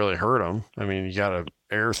going to really hurt them. I mean, you got an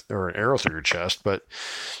arrow through your chest, but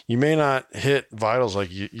you may not hit vitals like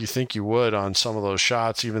you think you would on some of those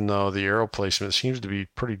shots, even though the arrow placement seems to be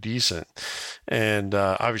pretty decent. And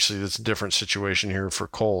obviously, that's a different situation here for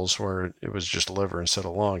Coles, where it was just liver instead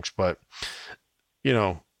of lungs. But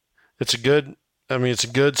it's a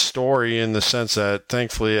good story in the sense that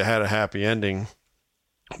thankfully it had a happy ending,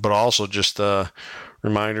 but also just a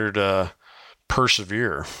reminder to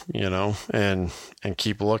persevere, and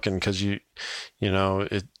keep looking, because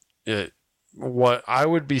what I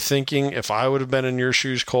would be thinking if I would have been in your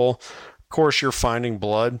shoes, Cole, of course you're finding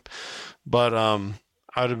blood, but I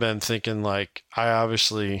would have been thinking, like, I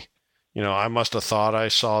obviously, I must have thought I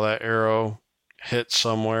saw that arrow hit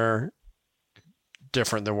somewhere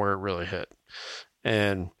different than where it really hit.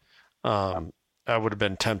 And I would have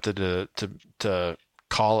been tempted to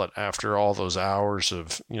call it after all those hours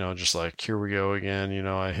of, just like, here we go again.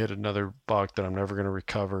 I hit another buck that I'm never going to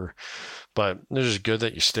recover. But it's just good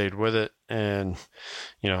that you stayed with it, and,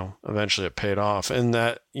 eventually it paid off. And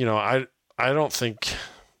that, I don't think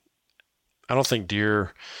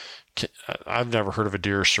deer, I've never heard of a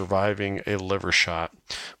deer surviving a liver shot,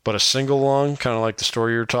 but a single lung, kind of like the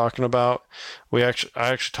story you're talking about. I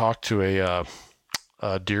actually talked to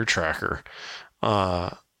a deer tracker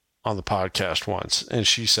on the podcast once, and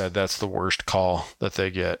she said that's the worst call that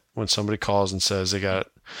they get, when somebody calls and says they got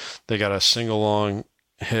a single lung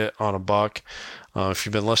hit on a buck. If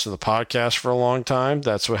you've been listening to the podcast for a long time,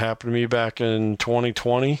 that's what happened to me back in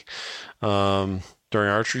 2020 during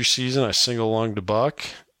archery season. I single lunged a buck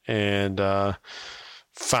and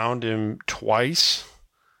found him twice,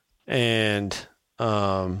 and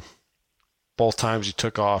both times he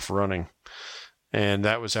took off running. And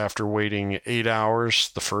that was after waiting 8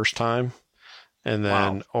 hours the first time, and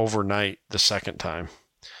then overnight the second time.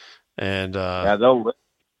 And they'll live.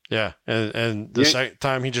 Yeah, and the second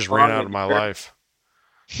time he just ran out of my life.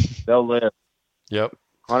 They'll live. Yep.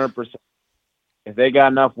 100%. If they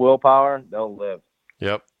got enough willpower, they'll live.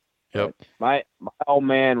 Yep. My old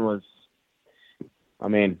man was,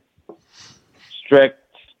 strict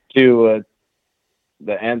to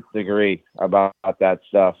the nth degree about that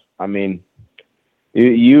stuff.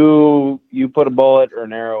 You put a bullet or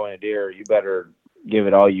an arrow in a deer, you better give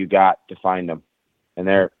it all you got to find them. And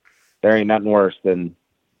there ain't nothing worse than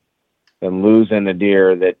losing a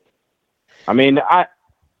deer that, I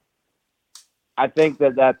think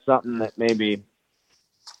that's something that maybe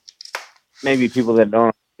people that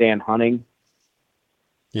don't understand hunting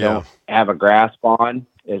don't have a grasp on,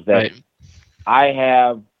 is that Right. I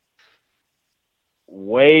have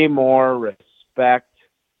way more respect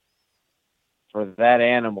for that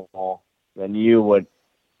animal than you would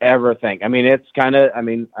ever think. It's kind of,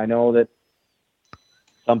 I know that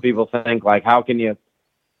some people think, like, how can you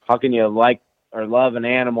like or love an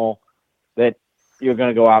animal that you're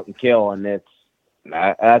going to go out and kill? And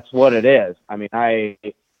that's what it is.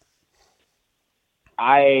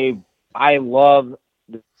 I love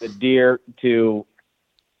the deer to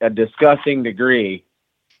a disgusting degree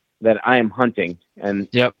that I am hunting. And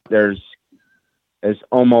Yep. there's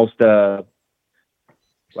almost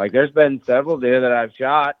there's been several deer that I've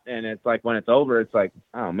shot, and it's like, when it's over, it's like,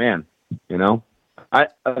 oh man, there's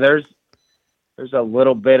a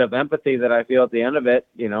little bit of empathy that I feel at the end of it,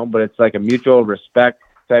 but it's like a mutual respect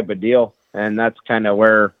type of deal. And that's kind of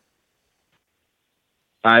where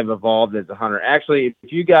I've evolved as a hunter. Actually,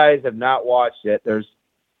 if you guys have not watched it, there's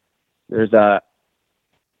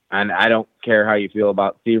and I don't care how you feel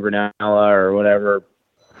about Steve Rinella or whatever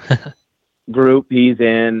group he's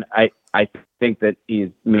in. I think that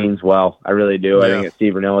he means well. I really do. Yeah. I think that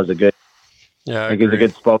Steve Rinella is a good. Yeah, I think he's a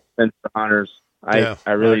good spokesman for hunters.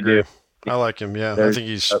 I really do. I like him. Yeah, I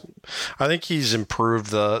think he's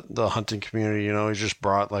improved the hunting community. He's just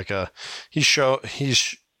brought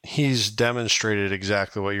he's demonstrated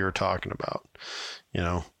exactly what you were talking about.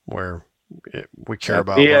 Where we care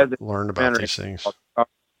about learn about these things.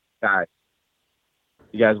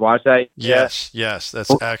 You guys watch that? Yes,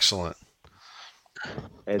 that's excellent.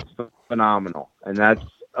 It's phenomenal, and that's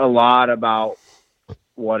a lot about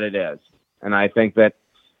what it is. And I think that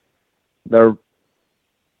the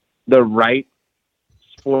right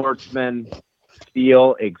sportsmen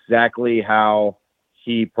feel exactly how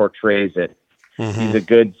he portrays it. Mm-hmm. He's a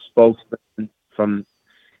good spokesman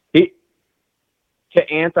to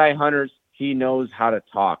anti-hunters, he knows how to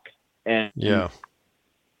talk. And Yeah.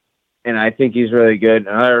 And I think he's really good.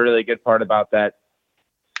 Another really good part about that,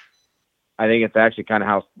 I think it's actually kind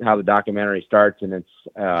of how the documentary starts, and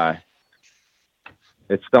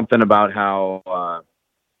it's something about how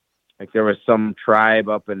like there was some tribe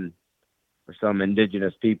or some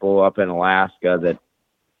indigenous people up in Alaska that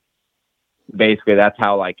basically that's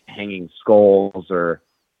how like hanging skulls or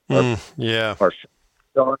Yeah. or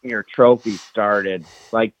showing your trophy started.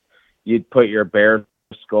 Like you'd put your bear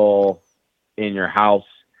skull in your house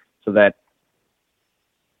so that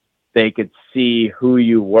they could see who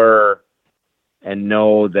you were and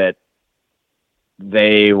know that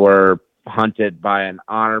they were hunted by an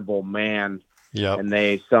honorable man. Yep. And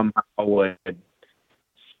they somehow would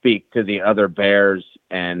speak to the other bears,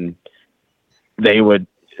 and they would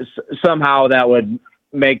somehow that would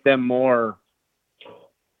make them more.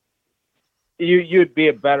 You'd be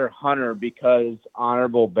a better hunter because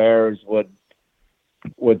honorable bears would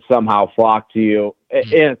somehow flock to you.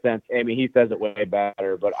 In a sense, I mean, he says it way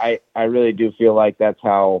better, but I really do feel like that's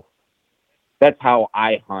how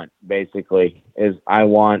I hunt. Basically, is I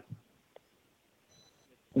want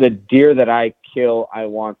the deer that I kill. I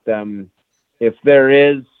want them, if there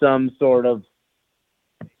is some sort of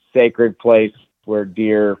sacred place where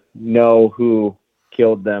deer know who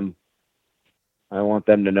killed them, I want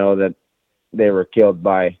them to know that they were killed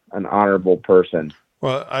by an honorable person.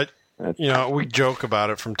 Well, we joke about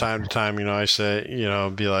it from time to time. I say,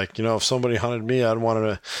 be like, if somebody hunted me, I'd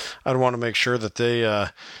want to make sure that they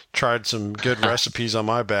tried some good recipes on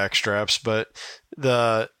my back straps. But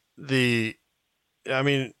I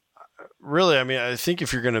think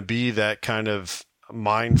if you're going to be that kind of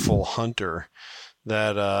mindful hunter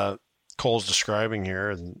that Cole's describing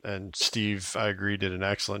here, and Steve, I agree, did an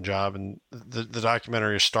excellent job. And the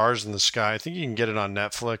documentary Stars in the Sky, I think you can get it on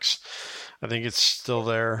Netflix. I think it's still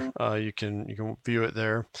there. You can view it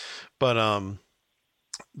there. But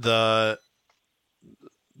the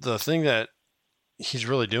thing that he's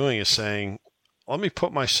really doing is saying, let me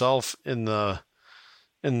put myself in the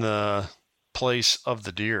place of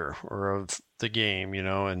the deer or of the game,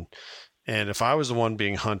 and if I was the one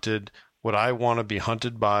being hunted, would I want to be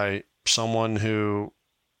hunted by someone who,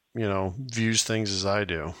 views things as I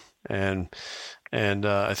do? And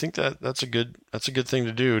I think that's a good thing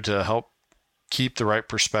to do to help keep the right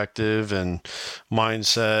perspective and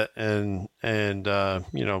mindset and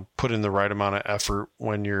put in the right amount of effort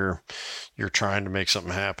when you're trying to make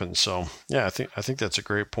something happen. So yeah, I think that's a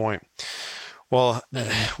great point. Well,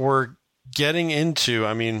 we're getting into,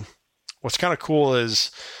 what's kind of cool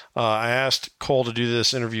is I asked Cole to do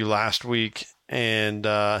this interview last week, and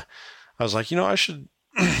I was like, I should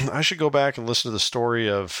go back and listen to the story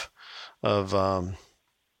of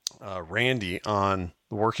Randy on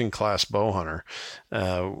the Working Class Bow Hunter.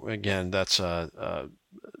 Again, that's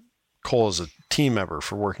Cole is a team member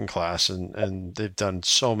for Working Class, and they've done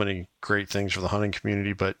so many great things for the hunting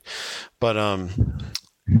community. But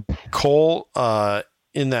Cole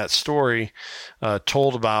in that story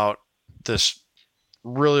told about this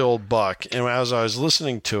really old buck, and as I was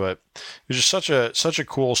listening to it, it was just such a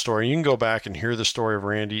cool story. You can go back and hear the story of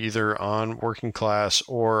Randy either on Working Class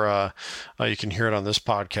or you can hear it on this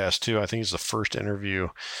podcast too. I think it's the first interview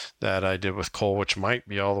that I did with Cole, which might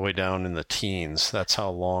be all the way down in the teens. That's how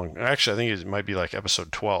long. Actually, I think it might be like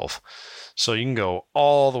episode 12. So you can go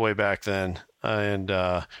all the way back then. And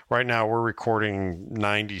right now we're recording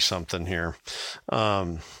 90 something here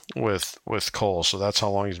with Cole. So that's how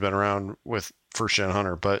long he's been around with First Gen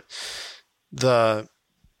Hunter. But the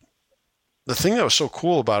thing that was so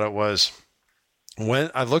cool about it was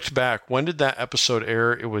when I looked back, when did that episode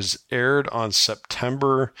air? It was aired on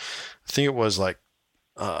September, I think it was like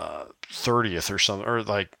 30th or something, or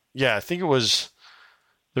like, yeah, I think it was.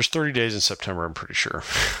 There's 30 days in September, I'm pretty sure.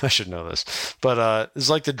 I should know this. But it's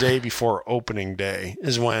like the day before opening day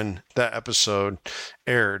is when that episode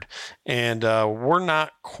aired. And we're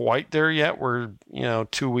not quite there yet. We're,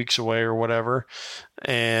 2 weeks away or whatever.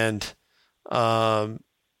 And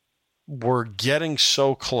we're getting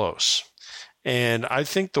so close. And I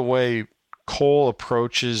think the way Cole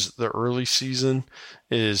approaches the early season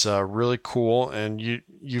is really cool. And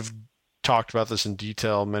you've talked about this in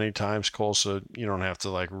detail many times, Cole, so you don't have to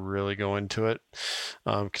like really go into it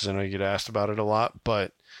because I know you get asked about it a lot.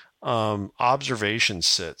 But observation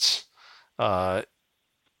sits,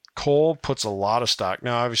 Cole puts a lot of stock.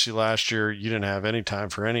 Now, obviously, last year you didn't have any time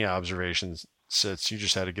for any observation sits. You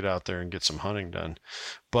just had to get out there and get some hunting done.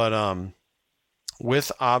 But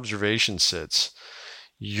with observation sits,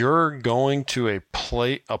 you're going to a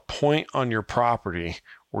point on your property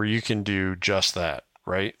where you can do just that,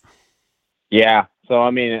 right? Yeah, So I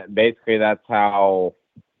mean, basically that's how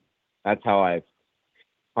I've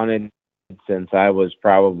hunted since I was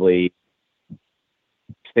probably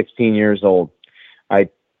 16 years old. I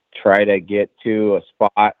try to get to a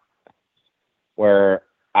spot where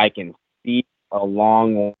I can see a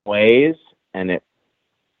long ways, and it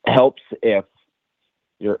helps if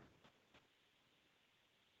you're,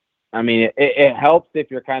 I mean, it helps if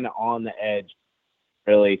you're kind of on the edge,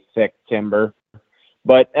 really thick timber,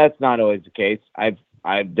 but that's not always the case. I've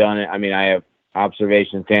done it. I mean, I have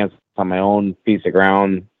observation stands on my own piece of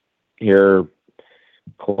ground here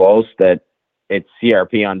close that it's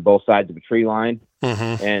CRP on both sides of a tree line.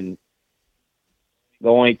 Mm-hmm. And the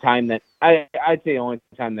only time that I'd say the only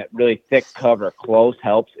time that really thick cover close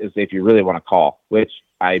helps is if you really want to call, which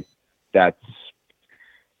that's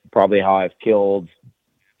probably how I've killed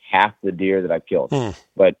half the deer that I've killed.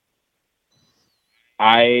 But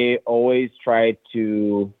I always try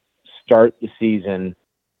to start the season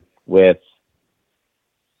with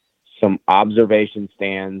some observation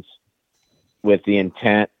stands with the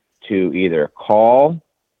intent to either call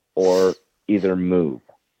or either move.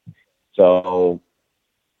 So,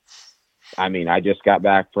 I mean, I just got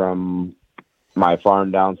back from my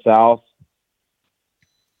farm down south,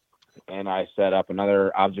 and I set up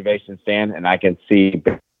another observation stand, and I can see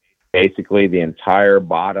basically the entire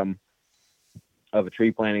bottom of a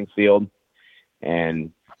tree planting field.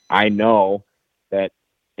 And I know that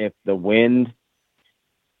if the wind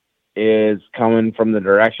is coming from the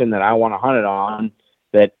direction that I want to hunt it on,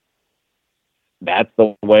 that's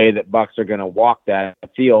the way that bucks are going to walk that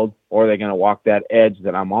field, or they're going to walk that edge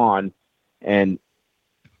that I'm on. And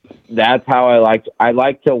that's how I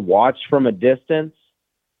like to watch from a distance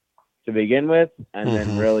to begin with, and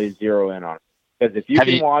then really zero in on it. Because if you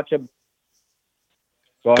can watch a,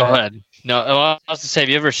 go ahead. No, well, I was to say, have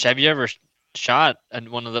you ever shot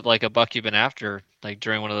one of the, like, a buck you've been after, like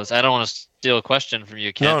during one of those? I don't want to steal a question from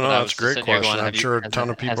you, Kent. No, that's a great question. I'm sure a ton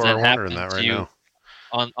of people are wondering that right now.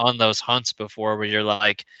 On those hunts before, where you're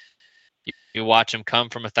like, you watch them come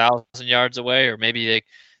from 1,000 yards away, or maybe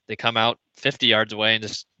they come out 50 yards away, and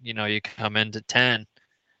just, you come into 10.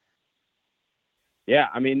 Yeah,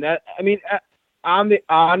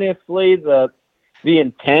 honestly, the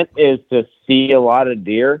intent is to see a lot of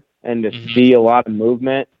deer and to see a lot of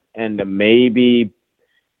movement, and to maybe,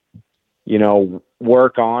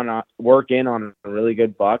 work in on a really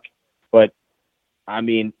good buck. But I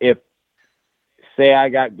mean, if say I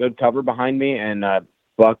got good cover behind me and a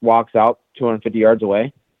buck walks out 250 yards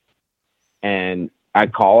away, and I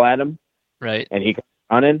call at him, right, and he comes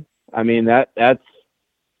running, I mean, that's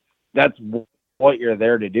what you're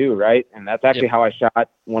there to do, right? And that's actually how I shot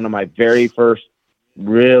one of my very first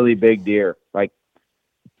really big deer, like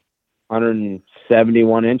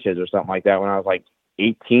 171 inches or something like that, when I was like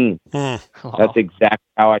 18. That's exactly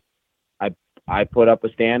how I put up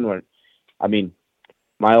a stand. When, I mean,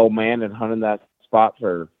 my old man had hunted that spot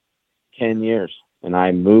for 10 years, and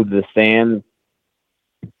I moved the stand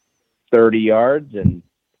 30 yards. And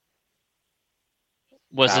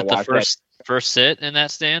was it the first sit in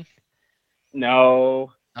that stand?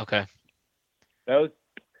 No. Okay.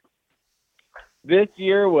 This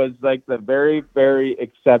year was like the very, very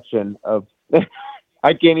exception of,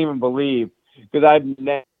 I can't even believe, because I've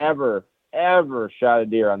never, ever shot a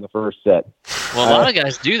deer on the first set. Well, a lot of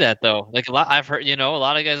guys do that, though. Like, I've heard, a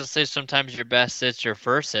lot of guys will say sometimes your best sit's your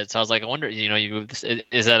first sit. So I was like, I wonder,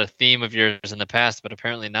 is that a theme of yours in the past? But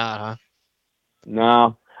apparently not, huh?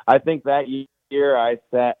 No, I think that year I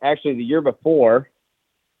sat, actually the year before,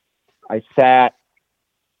 I sat,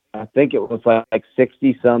 I think it was like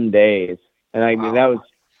 60 some days. And I mean, that was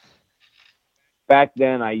back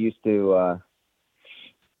then. I used to,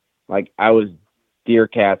 I was deer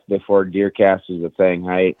cast before deer cast was a thing.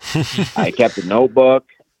 I kept a notebook,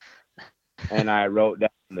 and I wrote down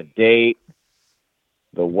the date,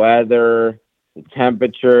 the weather, the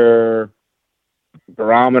temperature,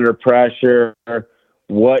 barometer pressure,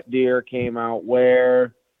 what deer came out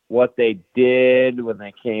where, what they did when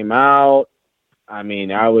they came out. I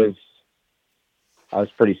mean, I was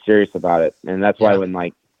pretty serious about it, and that's why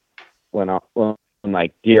when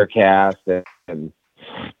deer cast and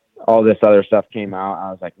all this other stuff came out,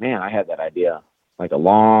 I was like, man, I had that idea like a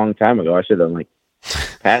long time ago. I should have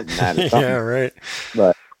patented that or something. Yeah, right.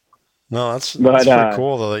 But no, that's pretty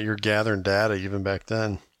cool though that you're gathering data even back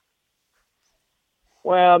then.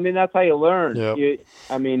 Well, I mean, that's how you learn. Yep.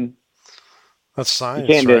 That's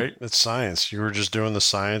science, right? It's science. You were just doing the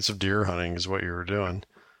science of deer hunting is what you were doing.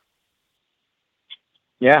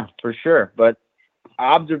 Yeah, for sure. But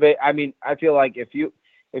I mean, I feel like if you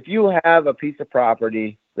have a piece of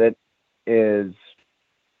property that is,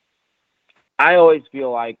 I always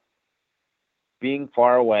feel like being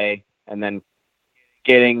far away and then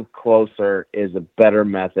getting closer is a better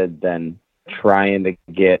method than trying to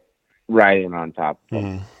get right in on top of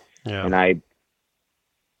them. Yeah. And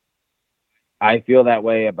I feel that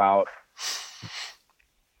way about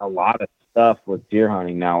a lot of stuff with deer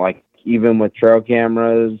hunting now, like even with trail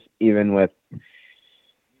cameras, even with,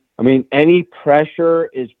 I mean, any pressure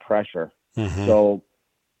is pressure. Mm-hmm. So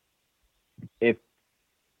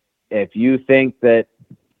if you think that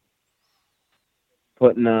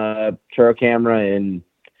putting a trail camera in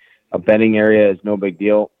a bedding area is no big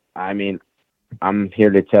deal, I mean, I'm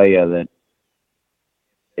here to tell you that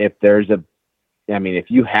if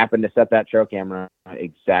you happen to set that trail camera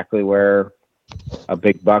exactly where a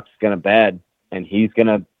big buck's going to bed, and he's going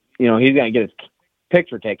to get his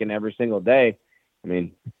picture taken every single day. I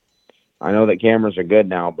mean, I know that cameras are good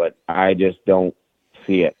now, but I just don't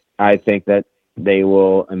see it. I think that they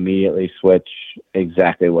will immediately switch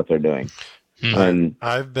exactly what they're doing. And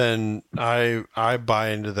I buy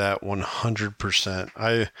into that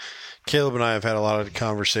 100%. Caleb and I have had a lot of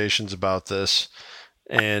conversations about this,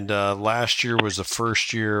 and last year was the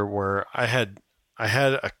first year where I had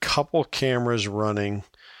a couple cameras running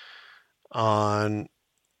on.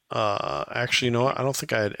 Actually, you know what? I don't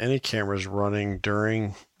think I had any cameras running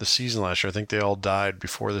during the season last year. I think they all died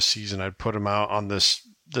before the season. I'd put them out on this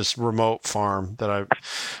remote farm that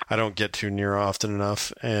I don't get to near often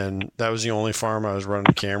enough, and that was the only farm I was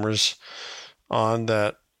running cameras on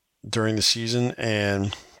that during the season,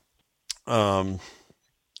 and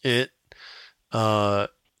it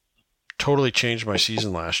totally changed my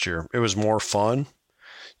season last year. It was more fun,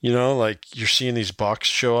 like you're seeing these bucks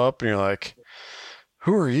show up, and you're like,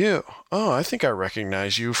 who are you? Oh, I think I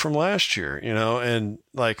recognize you from last year, and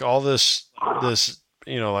like all this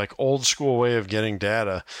like old school way of getting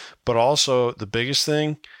data. But also the biggest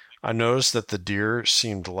thing, I noticed that the deer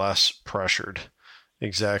seemed less pressured,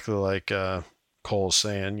 exactly like Cole's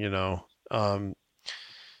saying, I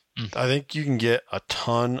think you can get a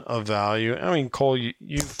ton of value. I mean, Cole, you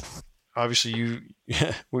obviously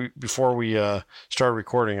before we started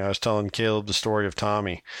recording, I was telling Caleb the story of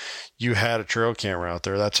Tommy. You had a trail camera out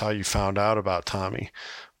there. That's how you found out about Tommy.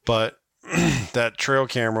 But that trail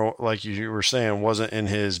camera, like you were saying, wasn't in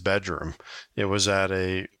his bedroom. It was at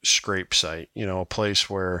a scrape site, a place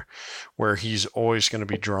where he's always going to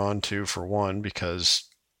be drawn to, for one, because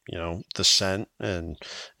the scent and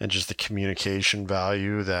just the communication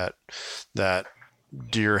value that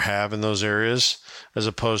deer have in those areas, as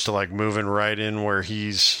opposed to like moving right in where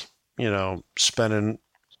he's spending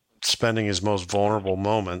his most vulnerable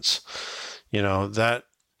moments. That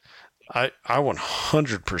I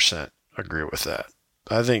 100% agree with that.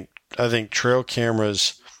 I think trail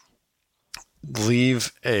cameras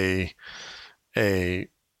leave a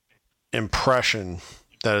impression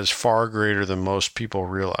that is far greater than most people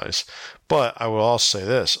realize. But I will also say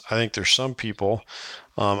this: I think there's some people.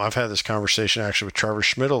 I've had this conversation actually with Trevor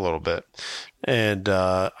Schmidt a little bit, and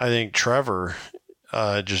I think Trevor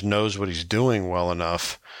just knows what he's doing well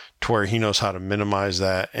enough to where he knows how to minimize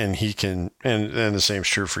that, and he can. And the same's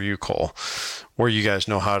true for you, Cole, where you guys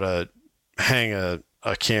know how to hang a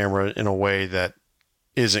camera in a way that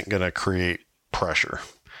isn't going to create pressure.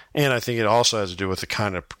 And I think it also has to do with the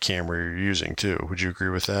kind of camera you're using too. Would you agree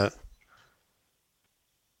with that?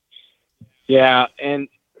 Yeah, and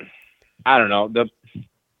I don't know,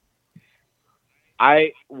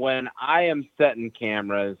 when I am setting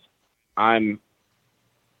cameras, I'm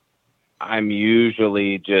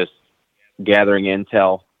usually just gathering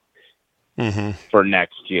intel for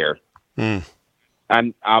next year. I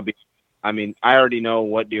already know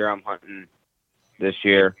what deer I'm hunting this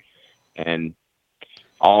year, and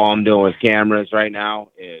all I'm doing with cameras right now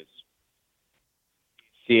is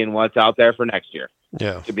seeing what's out there for next year.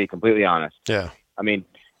 Yeah. To be completely honest. Yeah. I mean,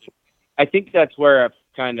 I think that's where I've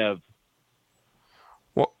kind of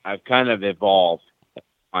evolved,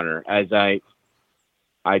 Hunter, as I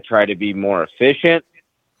try to be more efficient,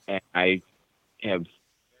 and I have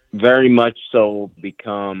very much so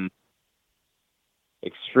become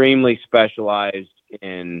extremely specialized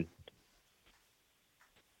in,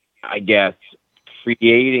 I guess,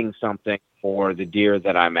 creating something for the deer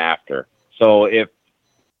that I'm after. So if,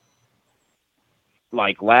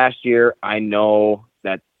 like last year, I know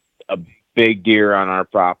that a big deer on our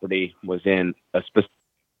property was in a specific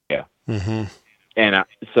area. And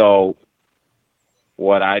so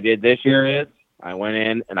what I did this year is I went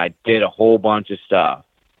in and I did a whole bunch of stuff.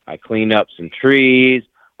 I cleaned up some trees.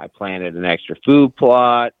 I planted an extra food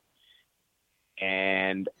plot,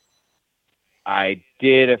 and I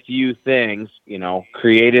did a few things,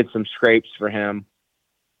 created some scrapes for him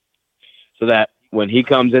so that when he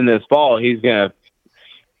comes in this fall, he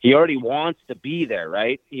already wants to be there,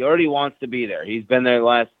 right? He already wants to be there. He's been there the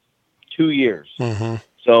last 2 years. Mm-hmm.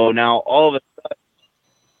 So now all of a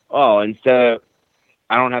sudden, instead of,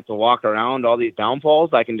 I don't have to walk around all these downfalls,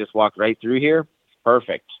 I can just walk right through here.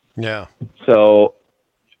 Perfect. Yeah. So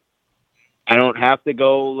I don't have to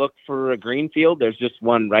go look for a green field. There's just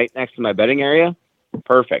one right next to my bedding area.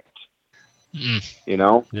 Perfect. You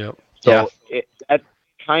know? Yep. So that's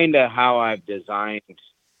kind of how I've designed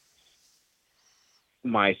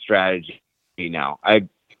my strategy now. I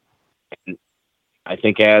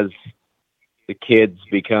think as the kids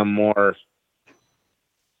become more,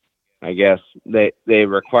 I guess they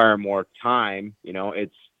require more time. You know,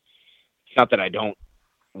 it's not that I don't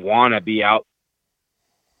want to be out.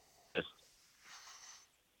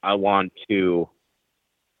 I want to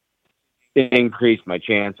increase my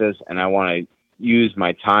chances, and I want to use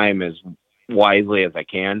my time as wisely as I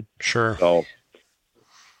can. Sure. So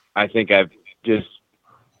I think I've just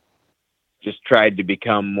tried to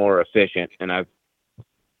become more efficient, and I've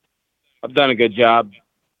done a good job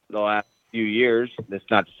the last few years. That's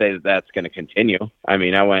not to say that that's going to continue. I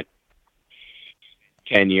mean, I went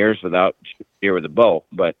 10 years without deer with a bow,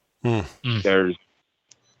 but there's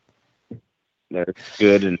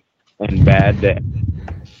good and bad days.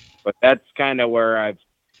 But that's kind of where I've,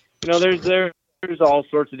 there's all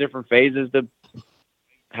sorts of different phases to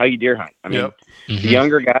how you deer hunt. I mean, the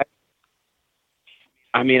younger guy,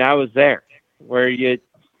 I mean, I was there where you're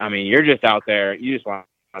just out there. You just want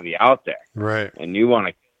to be out there. Right. And you want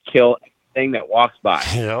to kill anything that walks by.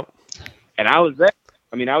 Yep. And I was there.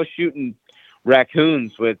 I mean, I was shooting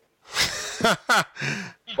raccoons with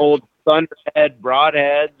old Thunderhead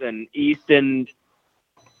broadheads and Easton,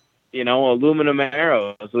 aluminum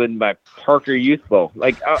arrows written by Parker Youth Bow.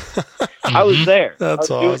 Like I was there. That's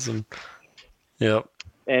awesome. Yep.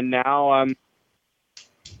 And now I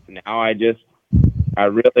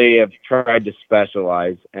really have tried to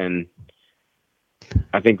specialize, and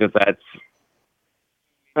I think that's,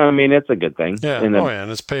 I mean, it's a good thing. Yeah. And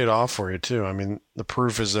it's paid off for you too. I mean, the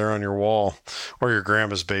proof is there on your wall, or your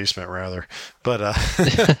grandma's basement rather. But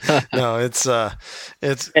no, it's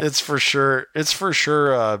for sure. It's for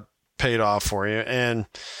sure paid off for you. And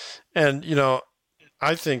I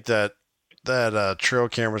think that trail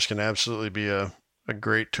cameras can absolutely be a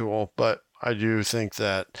great tool, but I do think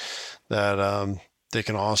that they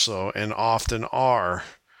can also, and often are,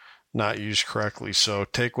 not used correctly. So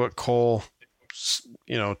take what Cole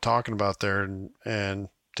talking about there and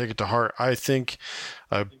take it to heart. I think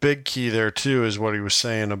a big key there too is what he was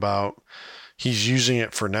saying about he's using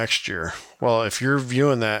it for next year. Well, if you're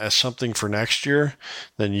viewing that as something for next year,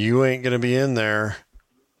 then you ain't going to be in there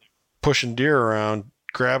pushing deer around,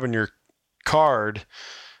 grabbing your card,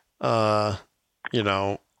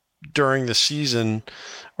 during the season,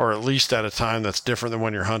 or at least at a time that's different than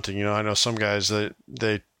when you're hunting. I know some guys that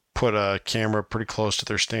they put a camera pretty close to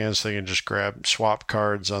their stand so they can just swap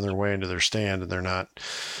cards on their way into their stand, and they're not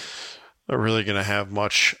really going to have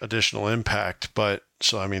much additional impact. But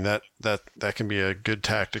so, I mean, that can be a good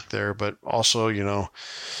tactic there. But also,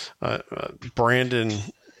 Brandon,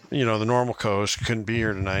 the Normal Coast couldn't be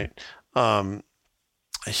here tonight.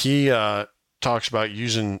 He talks about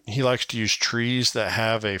he likes to use trees that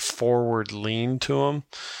have a forward lean to them.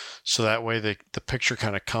 So that way the picture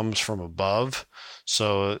kind of comes from above.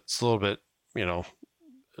 So it's a little bit,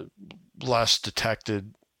 less detectable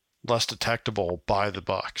by the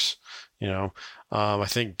bucks. I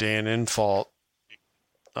think Dan Infault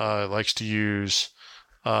likes to use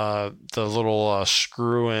the little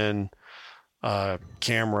screw-in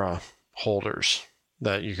camera holders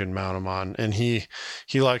that you can mount them on, and he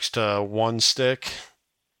likes to one stick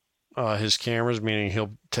his cameras, meaning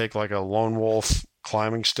he'll take like a Lone Wolf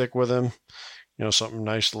climbing stick with him, something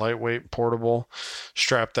nice, lightweight, portable,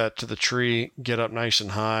 strap that to the tree, get up nice and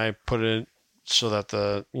high, put it so that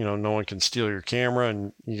no one can steal your camera,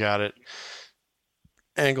 and you got it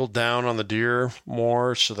angled down on the deer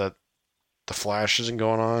more so that the flash isn't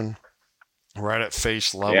going on right at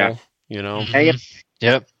face level. Hanging,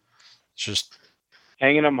 Yep. It's just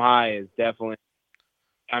hanging them high is definitely,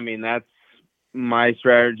 I mean, that's my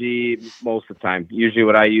strategy most of the time. Usually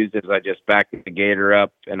what I use is I just back the gator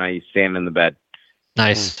up and I stand in the bed.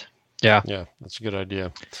 Nice. Yeah. Yeah, that's a good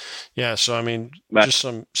idea. Yeah, so I mean, But just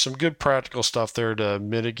some good practical stuff there to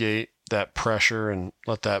mitigate that pressure and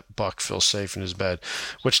let that buck feel safe in his bed.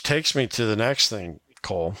 Which takes me to the next thing,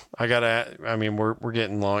 Cole. We're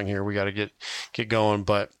getting long here. We got to get going,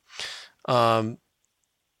 but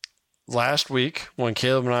last week when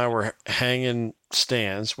Caleb and I were hanging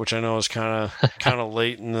stands, which I know is kind of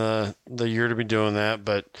late in the year to be doing that,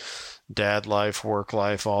 but dad life, work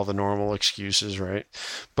life, all the normal excuses, right?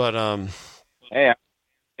 But Hey,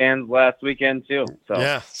 and last weekend too. So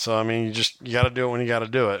yeah, so I mean, you got to do it when you got to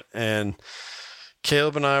do it. And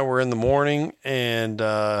Caleb and I were in the morning, and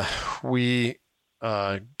we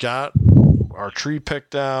got our tree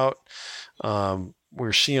picked out.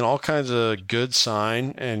 We're seeing all kinds of good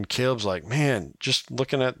sign, and Caleb's like, man, just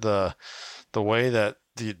looking at the way that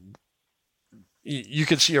you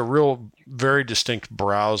could see a real, very distinct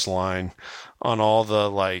browse line on all the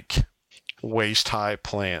like waist high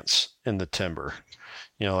plants in the timber.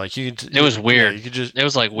 You know, like you could. It was weird. Yeah, you could just. It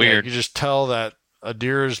was like weird. You could just tell that a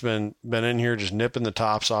deer has been in here just nipping the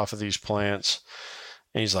tops off of these plants.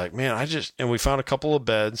 And he's like, man, and we found a couple of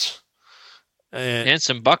beds. And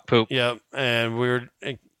some buck poop. Yeah, and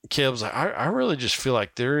Caleb's like, I really just feel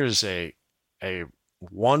like there is a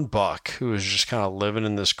one buck who is just kind of living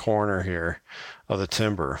in this corner here of the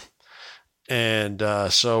timber. And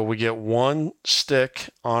so we get one stick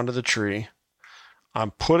onto the tree.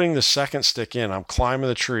 I'm putting the second stick in. I'm climbing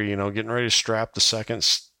the tree, getting ready to strap the second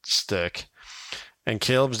stick. And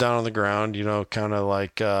Caleb's down on the ground, kind of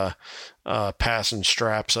like passing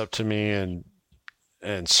straps up to me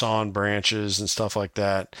and sawing branches and stuff like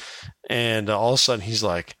that. And all of a sudden he's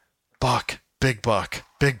like, buck, big buck,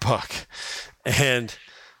 big buck. And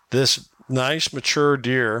this nice mature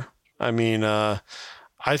deer, I mean, I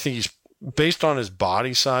think he's, based on his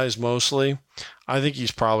body size mostly, I think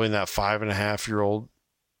he's probably in that 5.5-year-old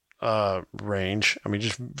range. I mean,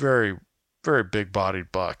 just very, very big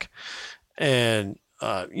bodied buck. And,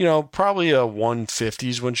 probably a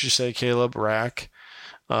 150s, wouldn't you say, Caleb, rack?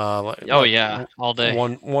 All day.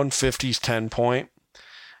 150s 10 point.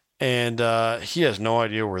 And he has no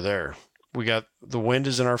idea we're there. We got, the wind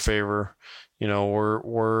is in our favor.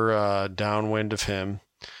 We're downwind of him.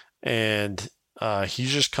 And he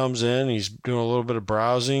just comes in, he's doing a little bit of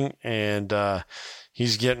browsing, and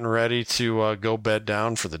he's getting ready to go bed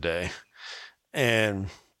down for the day. And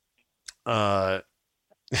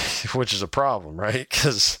which is a problem, right?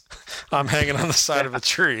 Because I'm hanging on the side of a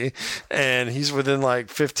tree and he's within like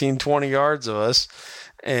 15, 20 yards of us.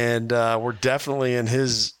 And we're definitely in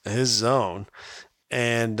his zone.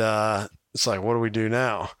 And it's like, what do we do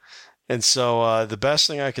now? And so the best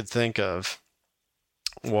thing I could think of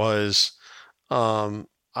was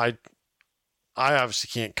I obviously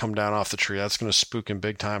can't come down off the tree. That's going to spook him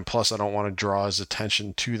big time. Plus, I don't want to draw his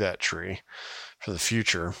attention to that tree for the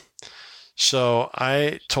future. So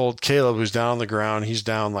I told Caleb, who's down on the ground, he's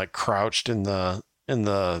down like crouched in the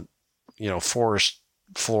forest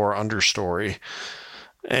floor understory.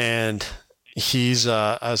 And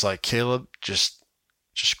I was like, Caleb, just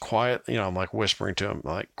quiet. I'm like whispering to him,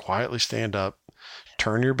 like, quietly stand up,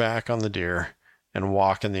 turn your back on the deer, and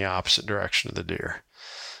walk in the opposite direction of the deer.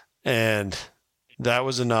 And that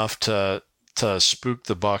was enough to spook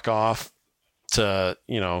the buck off,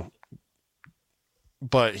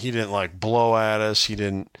 but he didn't like blow at us. He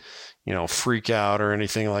didn't, freak out or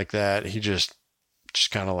anything like that. He just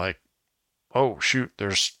kind of like, oh shoot,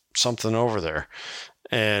 there's something over there,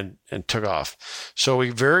 and took off. So we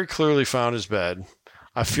very clearly found his bed.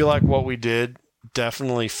 I feel like what we did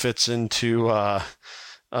definitely fits into the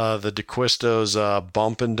DeQuisto's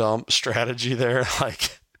bump and dump strategy there.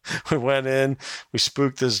 Like, we went in, we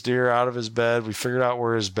spooked this deer out of his bed. We figured out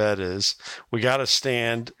where his bed is. We got to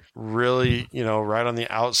stand really, right on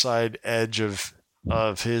the outside edge of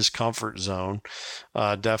his comfort zone.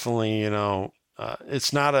 Definitely,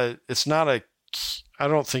 it's not a, I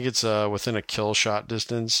don't think it's within a kill shot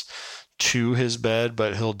distance to his bed,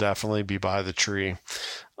 but he'll definitely be by the tree.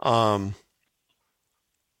 How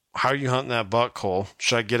are you hunting that buck, Cole?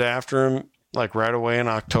 Should I get after him like right away in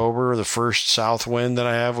October, the first south wind that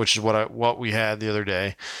I have, which is what we had the other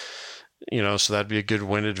day? So that'd be a good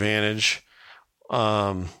wind advantage.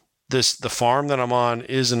 The farm that I'm on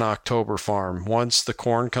is an October farm. Once the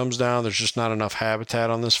corn comes down, there's just not enough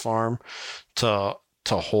habitat on this farm to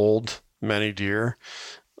hold many deer.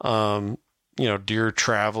 Deer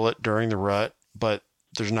travel it during the rut, but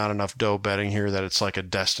there's not enough doe bedding here that it's like a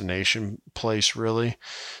destination place really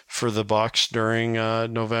for the bucks during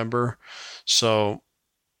November. So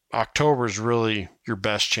October is really your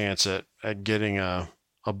best chance at getting a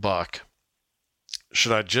buck.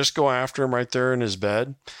 Should I just go after him right there in his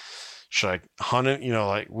bed? Should I hunt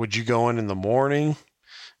it? Would you go in the morning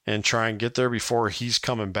and try and get there before he's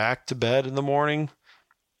coming back to bed in the morning?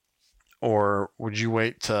 Or would you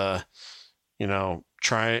wait to,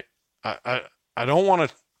 try? I don't want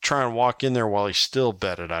to try and walk in there while he's still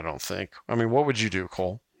bedded, I don't think. I mean, what would you do,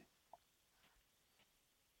 Cole?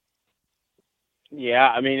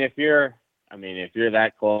 Yeah, if you're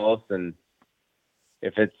that close, and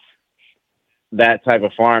if it's that type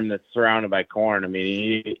of farm that's surrounded by corn. I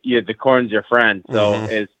mean, the corn's your friend. So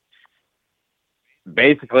it's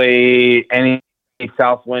basically any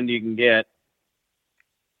south wind you can get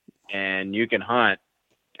and you can hunt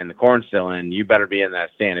and the corn's still in, you better be in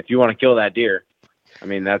that stand. If you want to kill that deer, I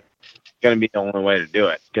mean, that's going to be the only way to do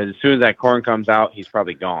it. Because as soon as that corn comes out, he's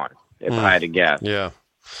probably gone, if I had to guess. Yeah.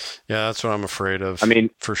 Yeah, that's what I'm afraid of. I mean,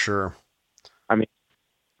 for sure. I mean,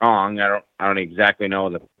 wrong. I don't exactly know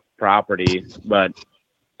the property, but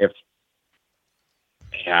it's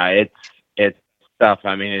tough.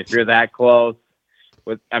 I mean, if you're that close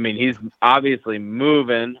he's obviously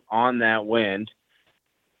moving on that wind.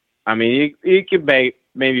 I mean, you could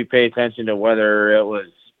maybe pay attention to whether it was,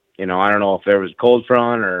 I don't know if there was cold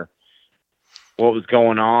front or what was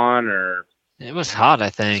going on, or it was hot. I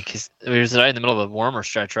think it was right in the middle of a warmer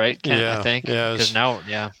stretch, right? Ken, yeah, I think. Yeah, because now,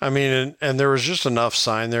 yeah. I mean, and there was just enough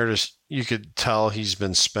sign there you could tell he's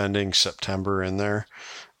been spending September in there,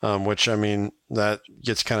 which, I mean, that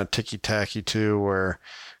gets kind of ticky tacky too. Where,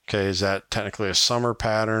 okay, is that technically a summer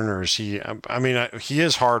pattern, or is he? I mean, he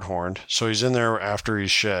is hard horned, so he's in there after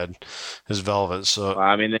he's shed his velvet.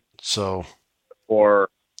 So for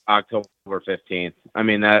October 15th. I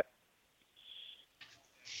mean,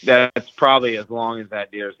 that's probably as long as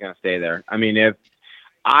that deer is going to stay there. I mean, if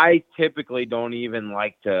I typically don't even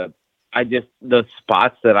like to, the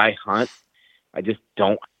spots that I hunt, I just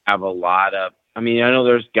don't have a lot of, I mean, I know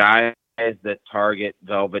there's guys that target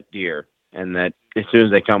velvet deer and that as soon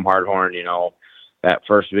as they come hard horn, that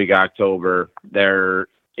first week of October, they're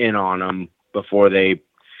in on them before they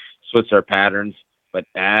switch their patterns. But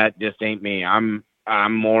that just ain't me. I'm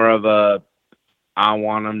more of I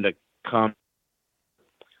want them to come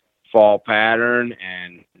fall pattern,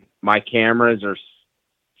 and my cameras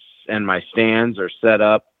and my stands are set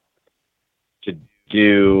up to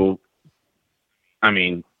do,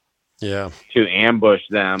 to ambush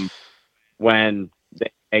them when they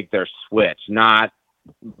make their switch, not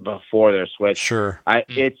before their switch. Sure.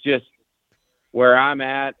 It's just where I'm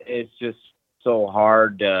at. It's just so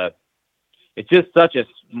hard it's just such a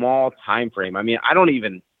small time frame. I mean, I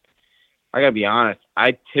gotta be honest,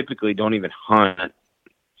 I typically don't even hunt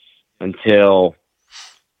until,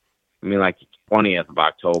 like the 20th of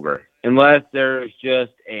October, unless there's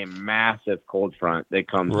just a massive cold front that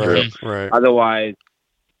comes through. Right. Otherwise,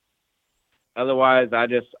 I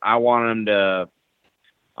want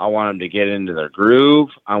them to get into their groove.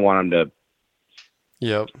 I want them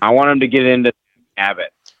to get into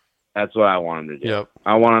habit. That's what I want them to do. Yep.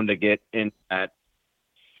 I want them to get into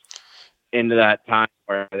that time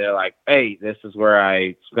where they're like, hey, this is where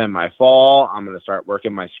I spend my fall. I'm going to start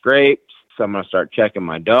working my scrapes. So I'm going to start checking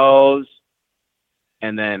my does.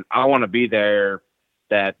 And then I want to be there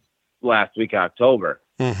that last week of October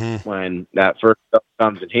when that first doe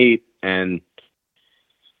comes in heat. And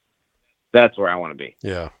that's where I want to be.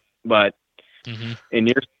 Yeah. But in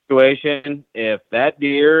your situation, if that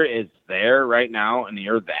deer is there right now and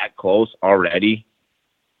you're that close already,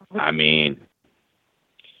 I mean,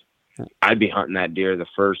 I'd be hunting that deer the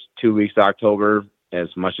first 2 weeks of October as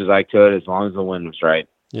much as I could, as long as the wind was right.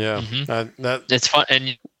 Yeah. It's fun.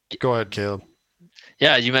 And go ahead, Caleb.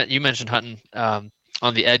 Yeah. You mentioned hunting on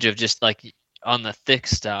the edge of just like on the thick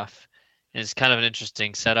stuff. And it's kind of an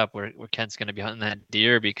interesting setup where Kent's going to be hunting that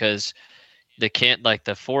deer, because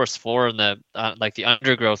the forest floor and the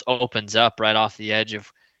undergrowth opens up right off the edge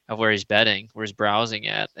of where he's bedding, where he's browsing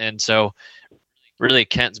at. And so really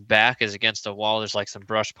Kent's back is against a wall. There's like some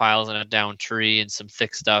brush piles and a down tree and some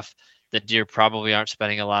thick stuff that deer probably aren't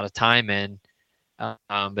spending a lot of time in.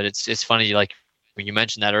 But it's funny, like when you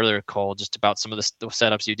mentioned that earlier, Cole, just about some of the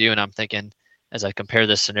setups you do. And I'm thinking, as I compare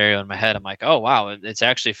this scenario in my head, I'm like, oh, wow, it's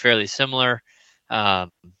actually fairly similar. I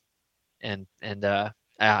think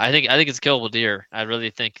it's killable deer. I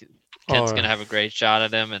really think Kent's going to have a great shot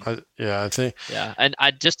at him. And I think. Yeah, and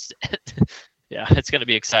I just, it's going to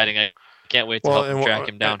be exciting. I can't wait to help him track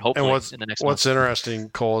him down. Hopefully, in the next. What's interesting,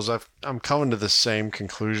 Cole, is I'm coming to the same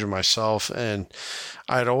conclusion myself, and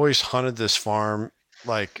I'd always hunted this farm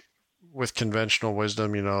like with conventional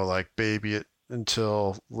wisdom, like baby it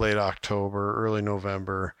until late October, early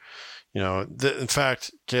November. In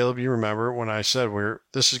fact, Caleb, you remember when I said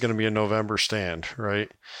this is going to be a November stand, right?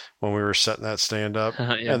 When we were setting that stand up,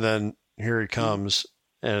 and then here he comes,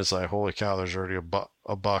 and it's like, holy cow, there's already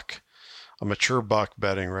a mature buck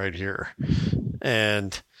bedding right here,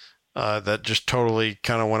 and that just totally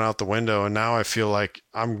kind of went out the window. And now I feel like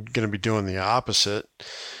I'm going to be doing the opposite.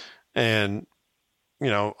 And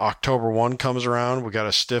October 1 comes around, we got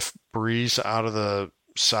a stiff breeze out of the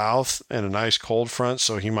south and a nice cold front,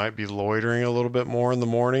 so he might be loitering a little bit more in the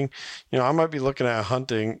morning. I might be looking at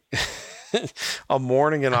hunting a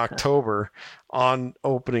morning in October on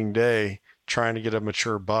opening day trying to get a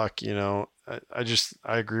mature buck. I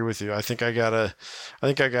agree with you. I think I gotta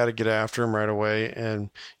get after him right away. And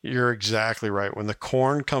you're exactly right. When the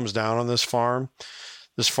corn comes down on this farm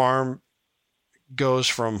goes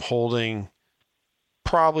from holding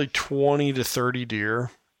probably 20 to 30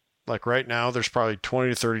 deer. Like right now, there's probably 20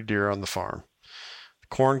 to 30 deer on the farm.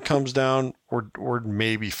 Corn comes down, we're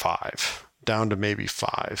maybe 5, down to maybe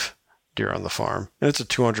 5 deer on the farm. And it's a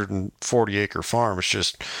 240 acre farm. It's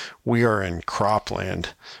just, we are in cropland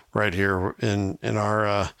right here in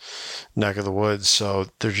our neck of the woods. So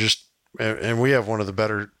they're just, and we have one of the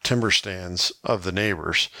better timber stands of the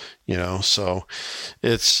neighbors, so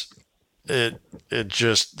it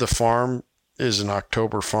just, the farm is an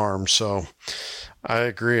October farm. So I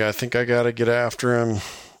agree. I think I got to get after him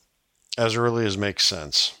as early as makes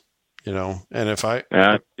sense, and if I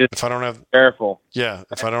don't have, careful. Yeah.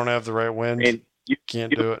 If I don't have the right wind, you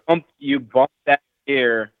can't do it. You bump that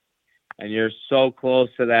deer and you're so close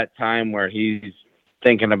to that time where he's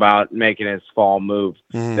thinking about making his fall move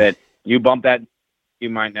that you bump that, you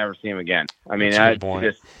might never see him again. I mean, that's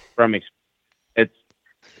just from experience.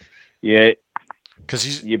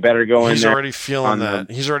 Because you better go in there. He's already feeling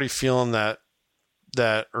that. He's already feeling that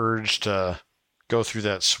urge to go through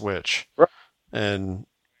that switch. Right. And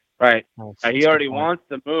he already wants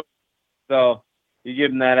to move, so you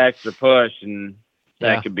give him that extra push, and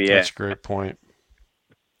that could be that's a great point.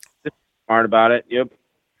 Just smart about it. Yep.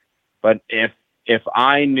 But if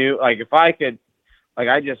I knew, like, if I could, like,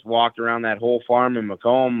 I just walked around that whole farm in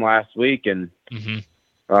Macomb last week and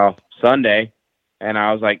Sunday, and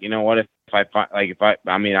I was like, you know what? I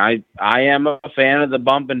am a fan of the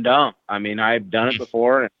bump and dump. I mean, I've done it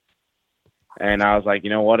before, and I was like,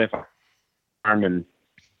 you know what? If and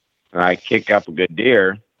I kick up a good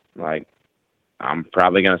deer, like, I'm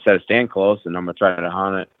probably going to set a stand close, and I'm going to try to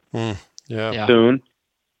hunt it soon.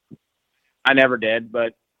 I never did,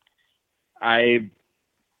 but I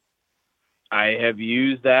have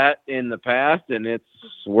used that in the past, and it's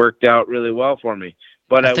worked out really well for me.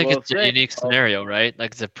 But I think it's a unique scenario, right?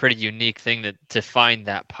 Like, it's a pretty unique thing to find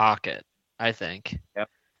that pocket, I think. Yep.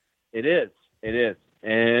 It is.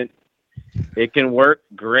 And it can work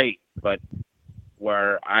great, but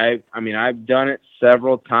where I've done it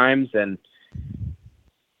several times, and,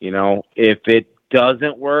 if it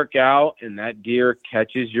doesn't work out and that deer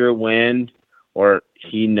catches your wind or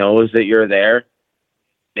he knows that you're there,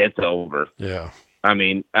 it's over. Yeah. I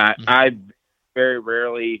mean, I very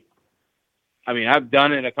rarely, I've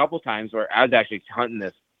done it a couple times where I was actually hunting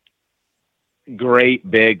this great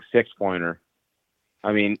big 6-pointer.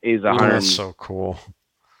 I mean, he's 100. That's so cool.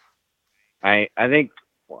 I think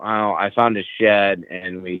I found his shed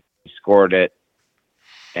and we scored it,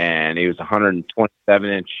 and he was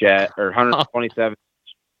 127-inch shed or 127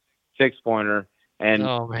 6-pointer, and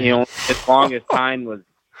his longest tine was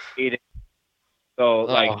 8 inches. So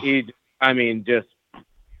just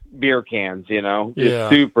beer cans, just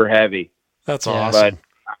super heavy. That's awesome.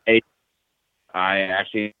 But I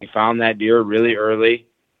actually found that deer really early,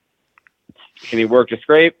 and he worked a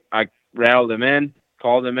scrape. I rattled him in,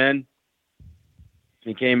 called him in.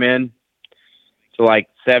 He came in to like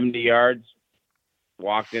 70 yards,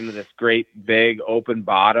 walked into this great big open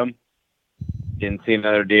bottom, didn't see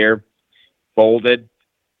another deer, folded,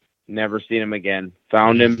 never seen him again.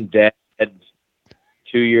 Found him dead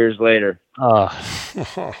 2 years later. Oh,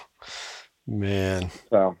 man.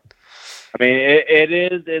 So,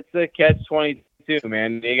 it's a catch-22,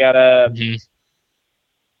 man. You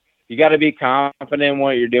gotta be confident in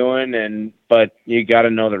what you're doing, but you gotta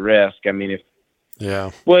know the risk. If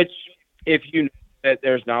you know that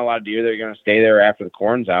there's not a lot of deer that are going to stay there after the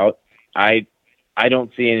corn's out, I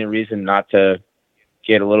don't see any reason not to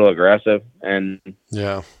get a little aggressive and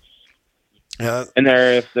and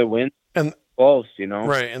there if the wind and close,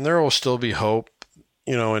 right, and there will still be hope,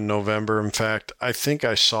 in November. In fact, I think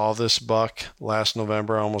I saw this buck last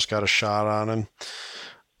November. I almost got a shot on him,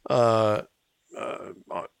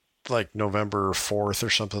 like November 4th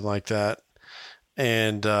or something like that,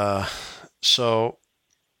 and so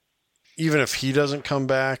even if he doesn't come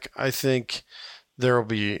back, I think there will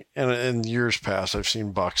be, and in years past, I've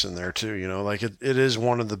seen bucks in there too, like it is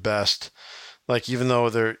one of the best, like, even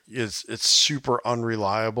though it's super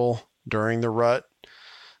unreliable during the rut,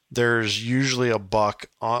 there's usually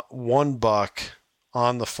one buck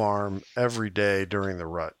on the farm every day during the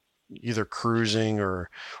rut, either cruising or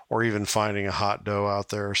even finding a hot doe out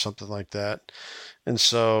there or something like that. And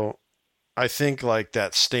so I think like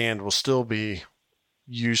that stand will still be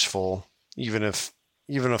even if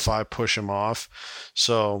I push him off.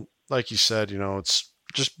 So like you said, it's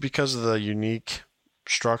just because of the unique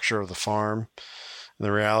structure of the farm and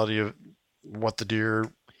the reality of what the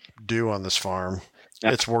deer do on this farm,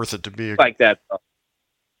 it's worth it to be like that.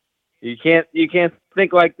 You can't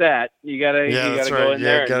think like that. You gotta go in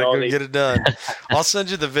there and gotta know go get it done. I'll send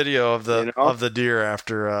you the video of the You know? of the deer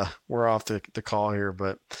after we're off the call here,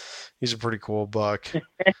 but he's a pretty cool buck.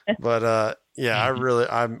 But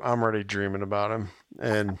I'm already dreaming about him,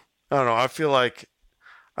 and I don't know. I feel like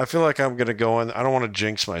I'm gonna go in. I don't want to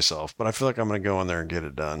jinx myself, but I feel like I'm gonna go in there and get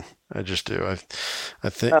it done. I just do. I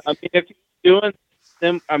think. I mean, if you're doing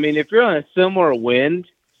if you're on a similar wind,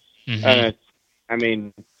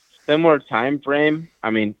 similar time frame,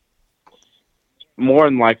 more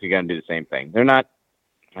than likely going to do the same thing. They're not.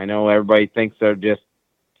 I know everybody thinks they're just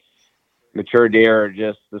mature deer are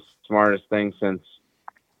just the smartest thing since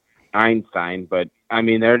Einstein, but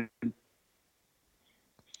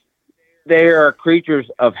they are creatures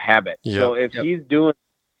of habit. Yep. So if he's doing,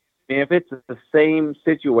 if it's the same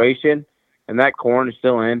situation and that corn is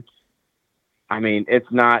still in,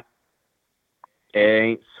 it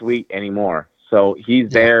ain't sweet anymore. So he's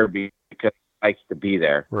there because he likes to be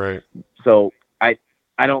there. Right. So I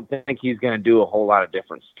don't think he's going to do a whole lot of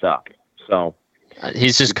different stuff. So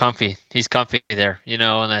he's just comfy. He's comfy there, and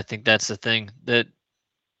I think that's the thing that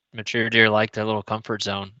mature deer like, their little comfort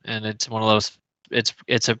zone. And it's one of those, it's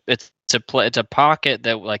a pocket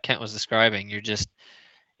that, like Kent was describing,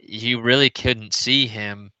 you really couldn't see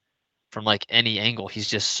him from like any angle. He's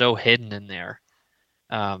just so hidden in there.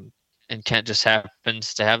 And Kent just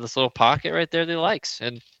happens to have this little pocket right there that he likes,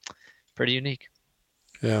 and pretty unique.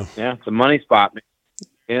 Yeah. Yeah. It's a money spot, man.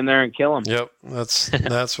 Get in there and kill him. Yep, that's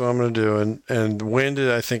what I'm going to do. And wind,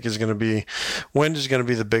 I think, is going to be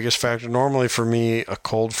the biggest factor. Normally for me, a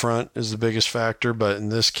cold front is the biggest factor, but in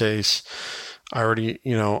this case, I already,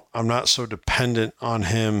 I'm not so dependent on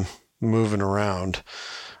him moving around.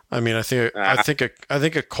 I think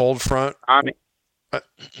a cold front.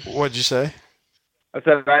 What'd you say? I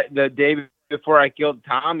said the day before I killed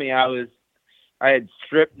Tommy, I had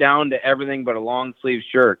stripped down to everything but a long sleeve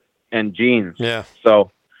shirt and jeans. Yeah. So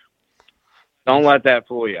don't let that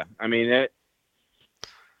fool you.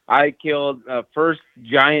 I killed first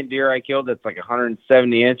giant deer I killed that's like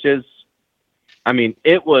 170 inches.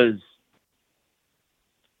 It was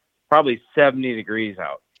probably 70 degrees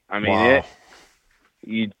out. Wow.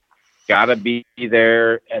 You gotta be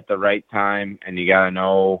there at the right time, and you gotta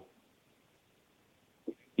know.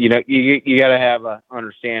 You gotta have an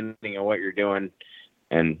understanding of what you're doing,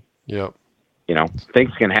 and yep.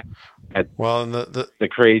 Things can happen at and the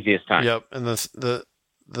craziest time. Yep, and the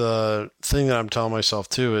thing that I'm telling myself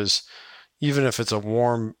too is, even if it's a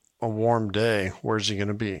warm day, where's he going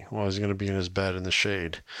to be? Well, he's going to be in his bed in the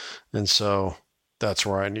shade, and so that's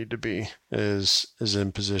where I need to be, is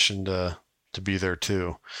in position to be there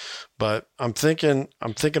too. But I'm thinking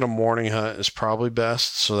a morning hunt is probably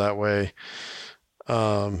best, so that way,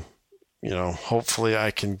 hopefully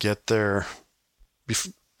I can get there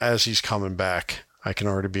as he's coming back. I can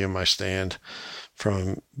already be in my stand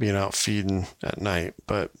from being out feeding at night.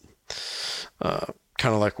 But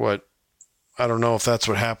kind of like I don't know if that's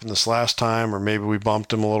what happened this last time, or maybe we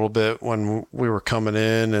bumped him a little bit when we were coming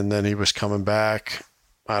in and then he was coming back.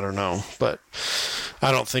 I don't know. But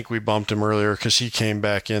I don't think we bumped him earlier because he came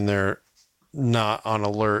back in there not on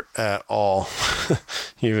alert at all.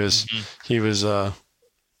 He was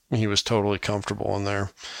totally comfortable in there.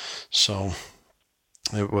 So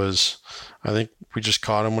I think we just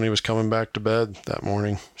caught him when he was coming back to bed that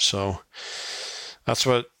morning. So that's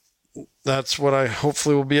what I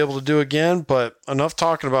hopefully will be able to do again. But enough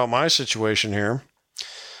talking about my situation here.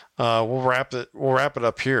 We'll wrap it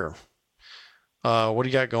up here. What do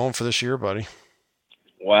you got going for this year, buddy?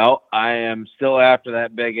 Well, I am still after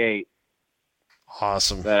that big 8.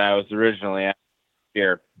 Awesome. That I was originally after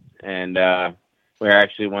here. And we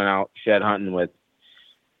actually went out shed hunting with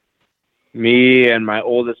me and my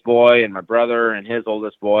oldest boy and my brother and his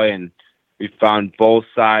oldest boy, and we found both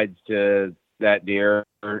sides to that deer.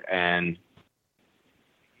 And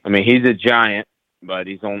he's a giant, but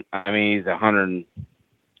he's 100. I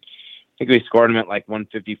think we scored him at like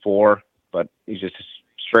 154, but he's just a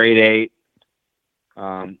straight 8.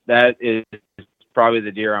 That is probably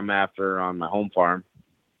the deer I'm after on my home farm,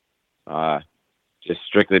 just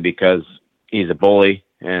strictly because he's a bully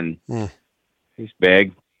and he's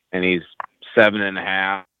big. And he's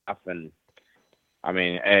 7.5, and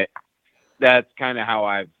that's kind of how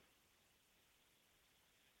I've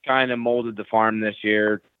kind of molded the farm this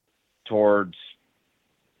year towards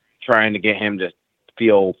trying to get him to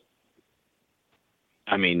feel,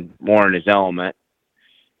 more in his element,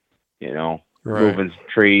 right. Moving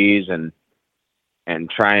trees and and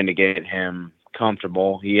trying to get him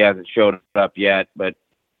comfortable. He hasn't showed up yet, but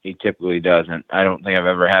he typically doesn't. I don't think I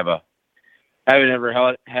haven't ever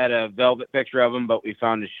had a velvet picture of him, but we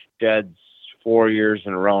found his sheds 4 years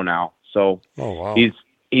in a row now. So Oh, wow.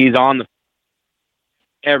 he's on the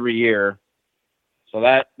every year. So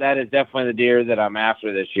that is definitely the deer that I'm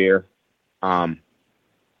after this year.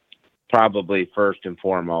 Probably first and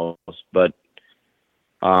foremost, but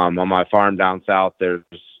on my farm down south, there's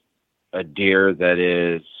a deer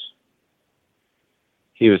that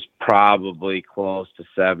he was probably close to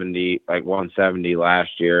 70, like 170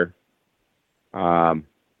 last year. So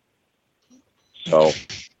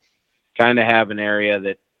kind of have an area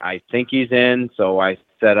that I think he's in. So I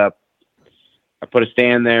put a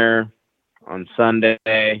stand there on Sunday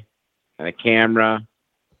and a camera,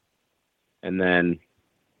 and then,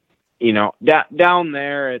 down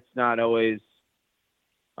there, it's not always,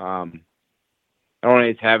 I don't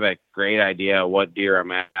always have a great idea of what deer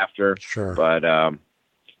I'm after. Sure. But,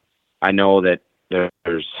 I know that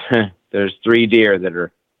there's 3 deer that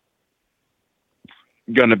are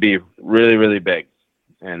going to be really, really big.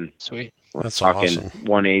 And Sweet. That's talking awesome.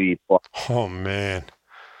 180 plus. Oh, man.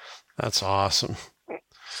 That's awesome.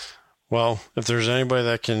 Well, if there's anybody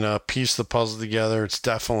that can piece the puzzle together, it's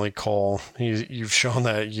definitely Cole. You've shown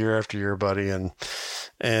that year after year, buddy. And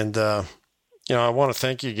I want to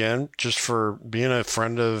thank you again just for being a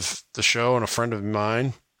friend of the show and a friend of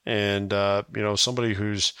mine. And, somebody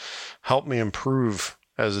who's helped me improve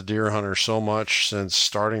as a deer hunter so much since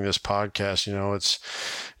starting this podcast.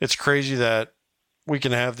 It's crazy that we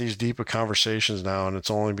can have these deeper conversations now, and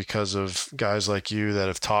it's only because of guys like you that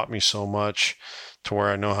have taught me so much to where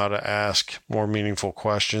I know how to ask more meaningful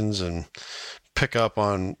questions and pick up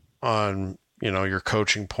on your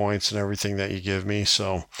coaching points and everything that you give me.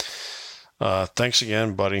 So thanks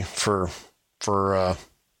again, buddy, for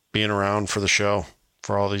being around for the show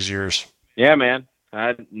for all these years. Yeah, man.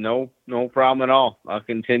 No problem at all. I'll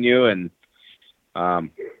continue, and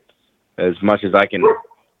as much as I can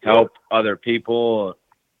help other people.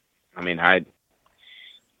 I mean,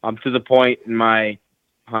 I'm to the point in my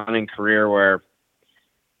hunting career where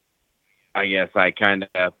I guess I kind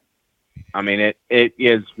of, it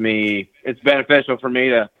gives me, it's beneficial for me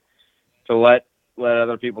to let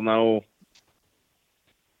other people know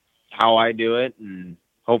how I do it, and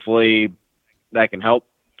hopefully that can help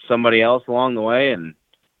somebody else along the way. And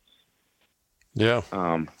yeah,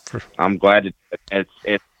 I'm glad it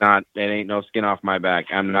ain't no skin off my back.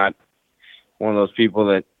 I'm not one of those people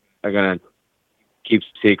that are going to keep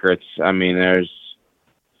secrets. I mean,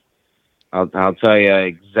 I'll tell you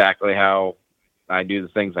exactly how I do the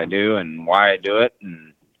things I do and why I do it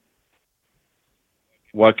and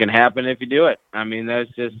what can happen if you do it. I mean, that's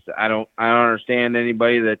just, I don't understand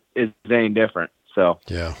anybody that is any different. So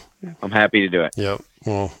yeah, I'm happy to do it. Yep.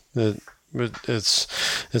 Well, it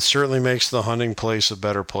certainly makes the hunting place a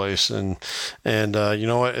better place. And you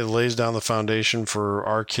know what? It lays down the foundation for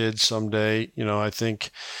our kids someday. I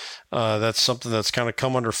think, that's something that's kind of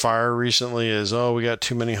come under fire recently is, we got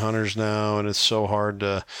too many hunters now and it's so hard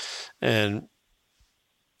and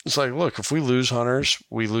it's like, look, if we lose hunters,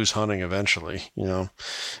 we lose hunting eventually,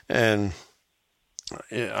 and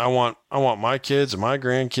I want my kids and my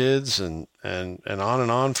grandkids and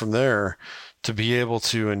on from there to be able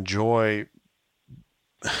to enjoy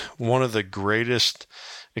one of the greatest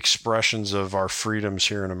expressions of our freedoms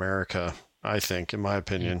here in America, I think, in my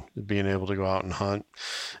opinion, being able to go out and hunt.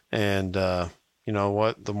 And, you know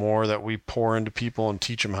what, the more that we pour into people and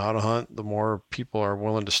teach them how to hunt, the more people are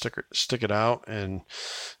willing to stick it out and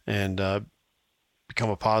become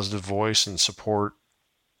a positive voice and support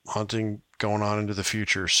hunting going on into the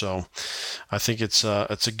future. So I think it's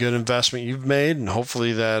a good investment you've made, and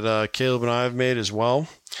hopefully that Caleb and I have made as well.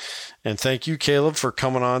 And thank you, Caleb, for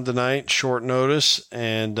coming on tonight, short notice,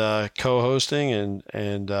 and co-hosting,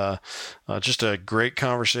 and just a great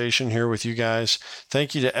conversation here with you guys.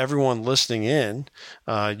 Thank you to everyone listening in.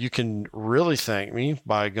 You can really thank me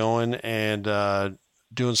by going and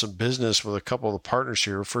doing some business with a couple of the partners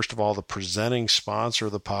here. First of all, the presenting sponsor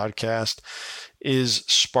of the podcast is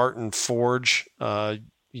Spartan Forge.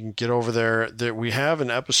 You can get over there. We have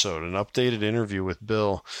an episode, an updated interview with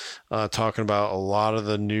Bill, talking about a lot of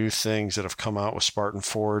the new things that have come out with Spartan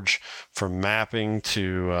Forge, from mapping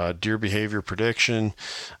to deer behavior prediction.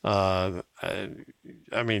 I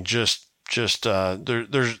mean, just just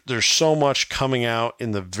there's so much coming out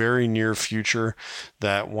in the very near future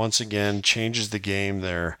that once again changes the game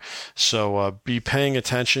there. So be paying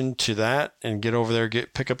attention to that and get over there,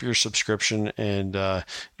 pick up your subscription, and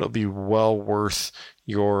it'll be well worth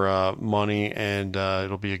your money, and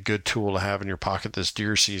it'll be a good tool to have in your pocket this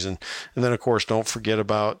deer season. And then of course, don't forget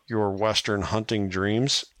about your Western hunting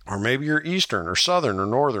dreams, or maybe your Eastern or Southern or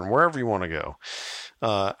Northern, wherever you want to go.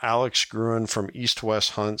 Alex Gruen from East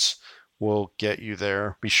West Hunts will get you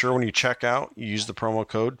there. Be sure when you check out, you use the promo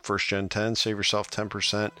code FirstGen10, save yourself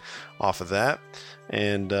 10% off of that,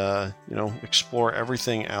 and explore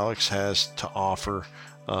everything Alex has to offer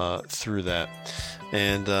through that.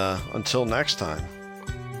 And until next time,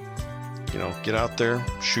 get out there,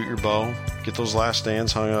 shoot your bow, get those last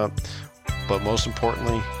stands hung up, but most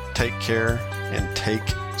importantly, take care and take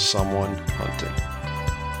someone hunting.